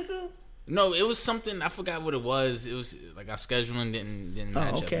me, nigga? No, it was something, I forgot what it was. It was like our scheduling didn't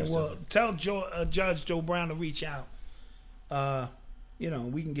match up. Okay, well, tell Judge Joe Brown to reach out.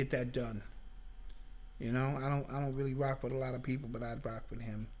 We can get that done. I don't really rock with a lot of people, but I'd rock with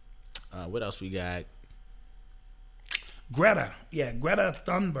him. What else we got? Greta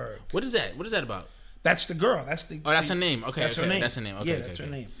Thunberg. What is that? What is that about? That's the girl. That's her name. Okay, that's her name. That's her name. Okay, that's her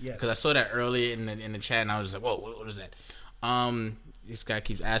name. Yes. Because I saw that earlier in the chat, and I was just like, "Whoa, what is that?" This guy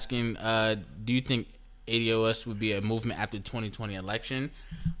keeps asking, "Do you think ADOS would be a movement after the 2020 election?"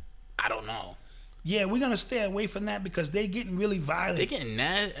 I don't know. Yeah, we're gonna stay away from that because they're getting really violent. They're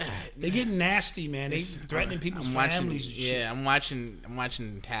getting nasty, man. They threatening people's families. And shit. I'm watching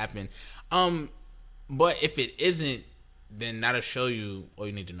it happen. But if it isn't, then that'll show you all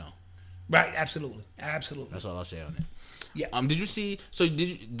you need to know. Right, absolutely. That's all I'll say on it. Yeah. Did you see? So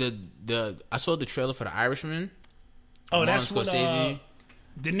did you, I saw the trailer for The Irishman. Oh, that's what De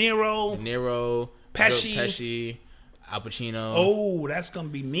Niro, Pesci, Al Pacino. Oh, that's gonna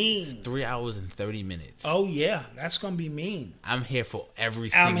be mean. 3 hours and 30 minutes. Oh yeah, that's gonna be mean. I'm here for every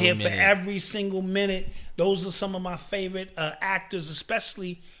single minute. For every single minute. Those are some of my favorite actors,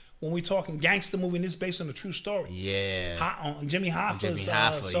 especially when we're talking gangster movie. And this is based on a true story. Yeah. Jimmy Hoffa's.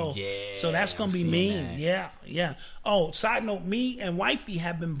 So that's gonna be mean. That. Yeah. Oh, side note: me and wifey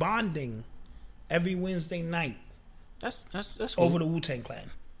have been bonding every Wednesday night. That's cool. Over the Wu-Tang Clan.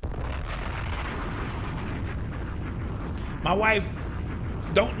 My wife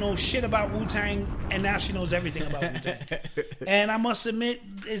don't know shit about Wu-Tang, and now she knows everything about Wu-Tang. And I must admit,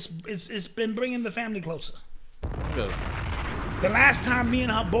 it's been bringing the family closer. Let's go. The last time me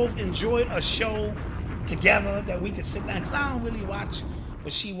and her both enjoyed a show together that we could sit down, because I don't really watch,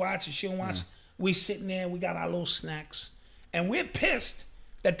 but she watches, she don't watch. We sitting there, we got our little snacks, and we're pissed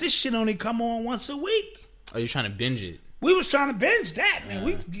that this shit only come on once a week. Are you trying to binge it? We was trying to binge that, man.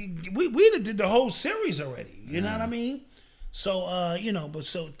 We did the whole series already. You know what I mean? So, but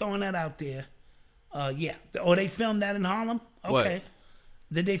so throwing that out there, yeah. Oh, they filmed that in Harlem? Okay. What?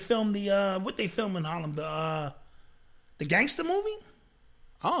 Did they film what they filmed in Harlem? The gangster movie?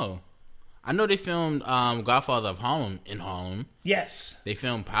 Oh. I know they filmed Godfather of Harlem in Harlem. Yes. They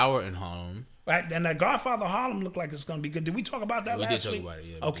filmed Power in Harlem. Right, and that Godfather Harlem looked like it's going to be good. Did we talk about that last week? We did talk about it,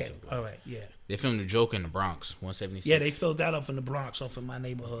 yeah. Okay, all right, yeah. They filmed The Joker in the Bronx, 176. Yeah, they filled that up in the Bronx, off in my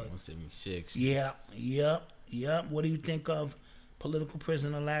neighborhood. 176. Yeah. Yep. What do you think of political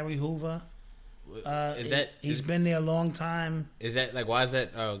prisoner Larry Hoover? He's been there a long time. Is that like, why is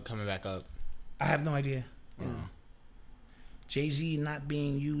that coming back up? I have no idea. Yeah. Jay-Z not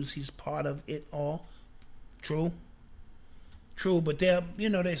being used, he's part of it all. True, but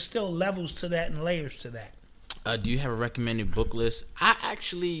there's still levels to that and layers to that. Do you have a recommended book list? I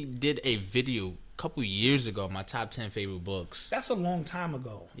actually did a video a couple years ago, my top 10 favorite books. That's a long time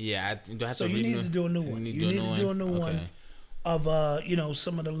ago. Yeah, do I have so to you need to do a new one. You need to do a new one of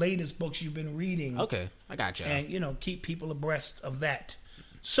some of the latest books you've been reading. Okay, I got you. And keep people abreast of that.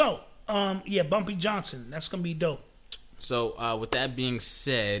 So, Bumpy Johnson, that's gonna be dope. So, with that being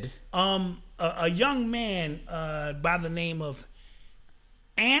said, a young man by the name of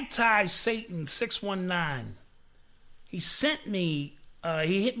Anti-Satan 619, he sent me.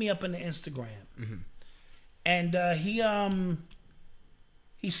 He hit me up in the Instagram, and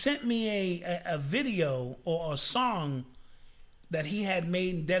he sent me a video or a song that he had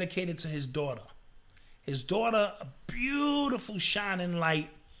made and dedicated to his daughter. His daughter, a beautiful shining light,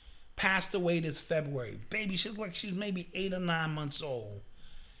 passed away this February. Baby, she looked like she was maybe 8 or 9 months old.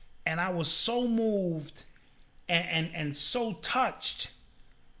 And I was so moved and so touched,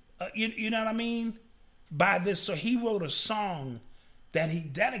 you know what I mean, by this. So he wrote a song that he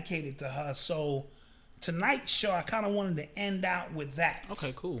dedicated to her. So tonight's show, I kind of wanted to end out with that.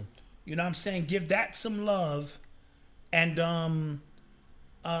 Okay, cool. You know what I'm saying? Give that some love. And,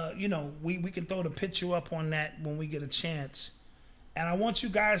 we can throw the picture up on that when we get a chance. And I want you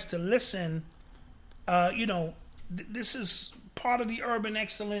guys to listen. This is part of the Urban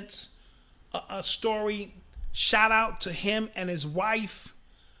Excellence story. Shout out to him and his wife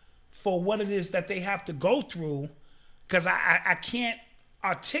for what it is that they have to go through. Because I can't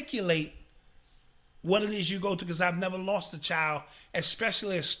articulate what it is you go through, because I've never lost a child,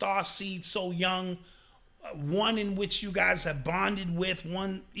 especially a star seed so young, one in which you guys have bonded with,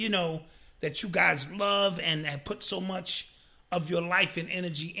 one, that you guys love and have put so much of your life and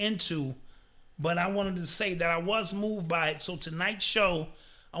energy into. But I wanted to say that I was moved by it. So tonight's show,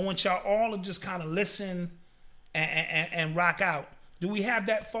 I want y'all all to just kind of listen and rock out. Do we have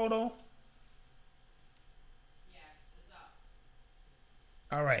that photo? Yes, it's up.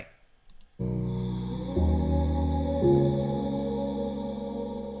 All right.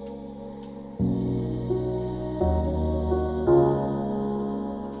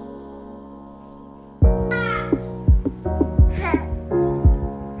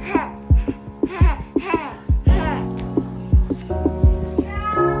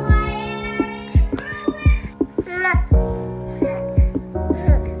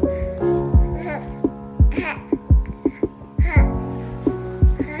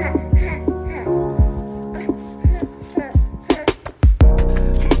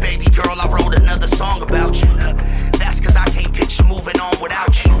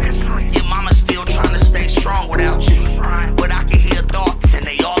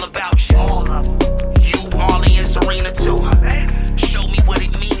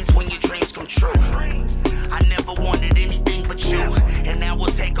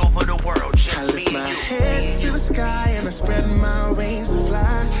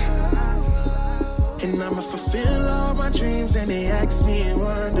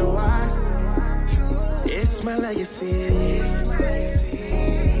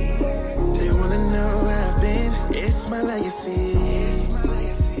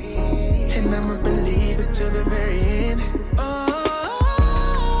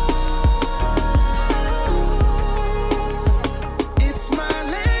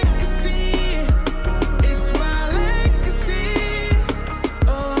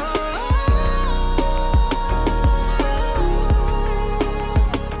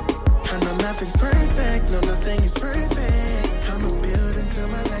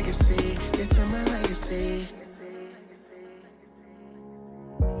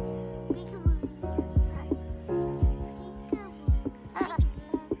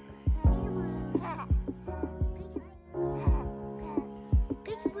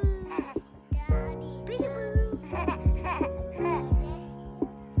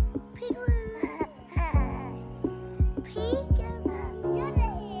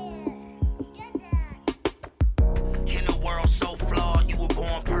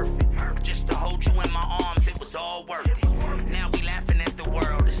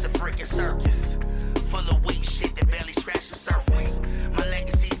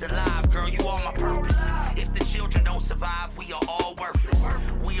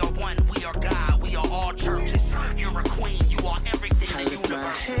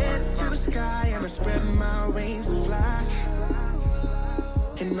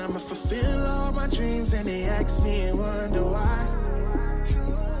 And I'ma fulfill all my dreams, and they ask me and wonder why.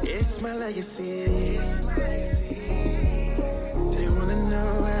 It's my legacy. They wanna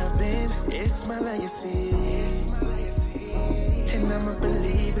know where I've been. It's my legacy. And I'ma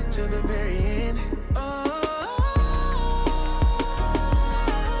believe it till the very end.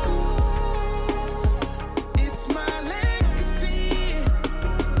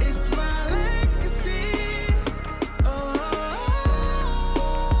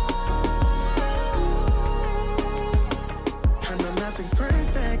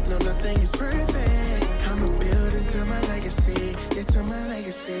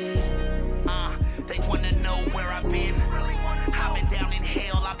 They wanna know where I've been. I've been down in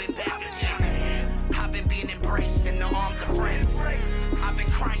hell, I've been back again. I've been being embraced in the arms of friends. I've been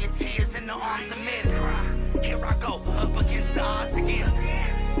crying tears in the arms of men. Here I go, up against the odds again.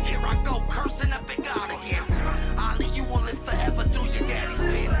 Here I go, cursing up at God again. Ali, you will live forever through your daddy's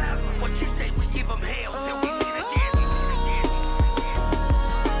pen. What you say, we give him hell till we meet again.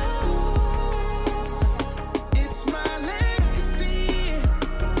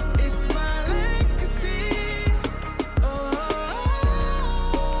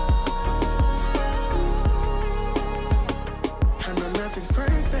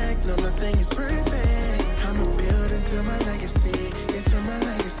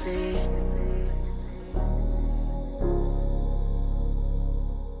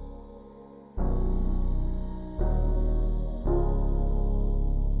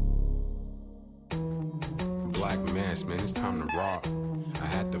 Man, it's time to rock. I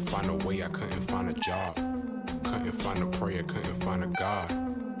had to find a way, I couldn't find a job. Couldn't find a prayer, couldn't find a God.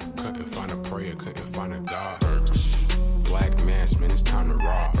 Couldn't find a prayer, couldn't find a God. Black mass, man, it's time to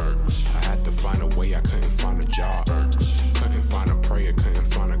rock. I had to find a way, I couldn't find a job. Couldn't find a prayer,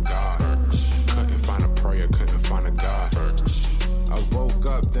 couldn't find a God. Couldn't find a prayer, couldn't find a God. I woke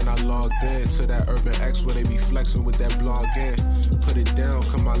up, then I logged in to that Urban X where they be flexing with that blog in. Put it down,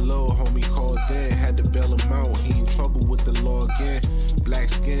 cause my little homie called in. Had to bail him out, he in trouble with the law again. Black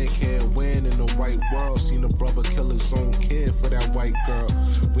skin can't win in the white world. Seen a brother kill his own kid for that white girl.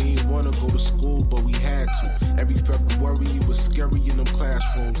 We ain't wanna go to school, but we had to. Every February it was scary in them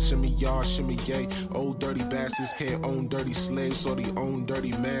classrooms. Shimmy y'all, shimmy yay. Old dirty bastards can't own dirty slaves, so they own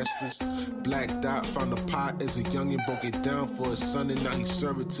dirty masters. Black Dot found a pot as a youngin', broke it down for his son, and now he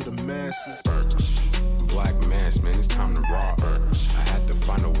serve it to the masses. Black mass, man, it's time to rock. I had to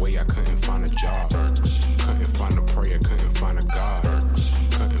find a way, I couldn't find a job. Couldn't find a prayer, couldn't find a God.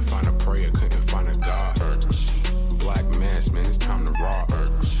 Couldn't find a prayer, couldn't find a God. Black mass, man, it's time to rock.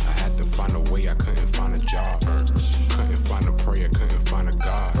 I had to find a way, I couldn't find a job. Couldn't find a prayer, couldn't find a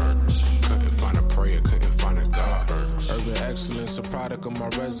God. Couldn't find a prayer, couldn't find a God. Urban excellence, a product of my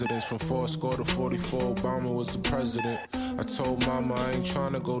residence. From 4 to 44, Obama was the president. I told mama I ain't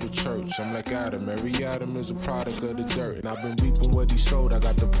trying to go to church. I'm like Adam, every Adam is a product of the dirt. And I've been reaping what he sowed. I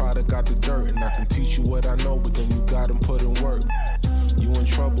got the product, got the dirt. And I can teach you what I know, but then you gotta put in work. You in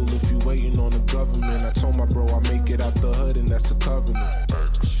trouble if you waiting on the government. I told my bro I make it out the hood, and that's a covenant.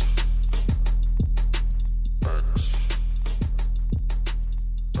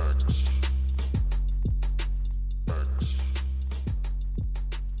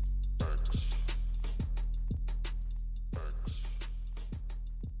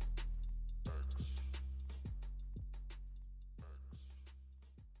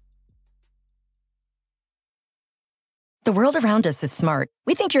 The world around us is smart.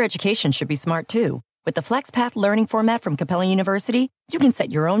 We think your education should be smart too. With the FlexPath learning format from Capella University, you can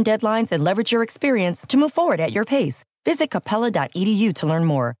set your own deadlines and leverage your experience to move forward at your pace. Visit capella.edu to learn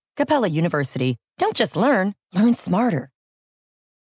more. Capella University. Don't just learn, learn smarter.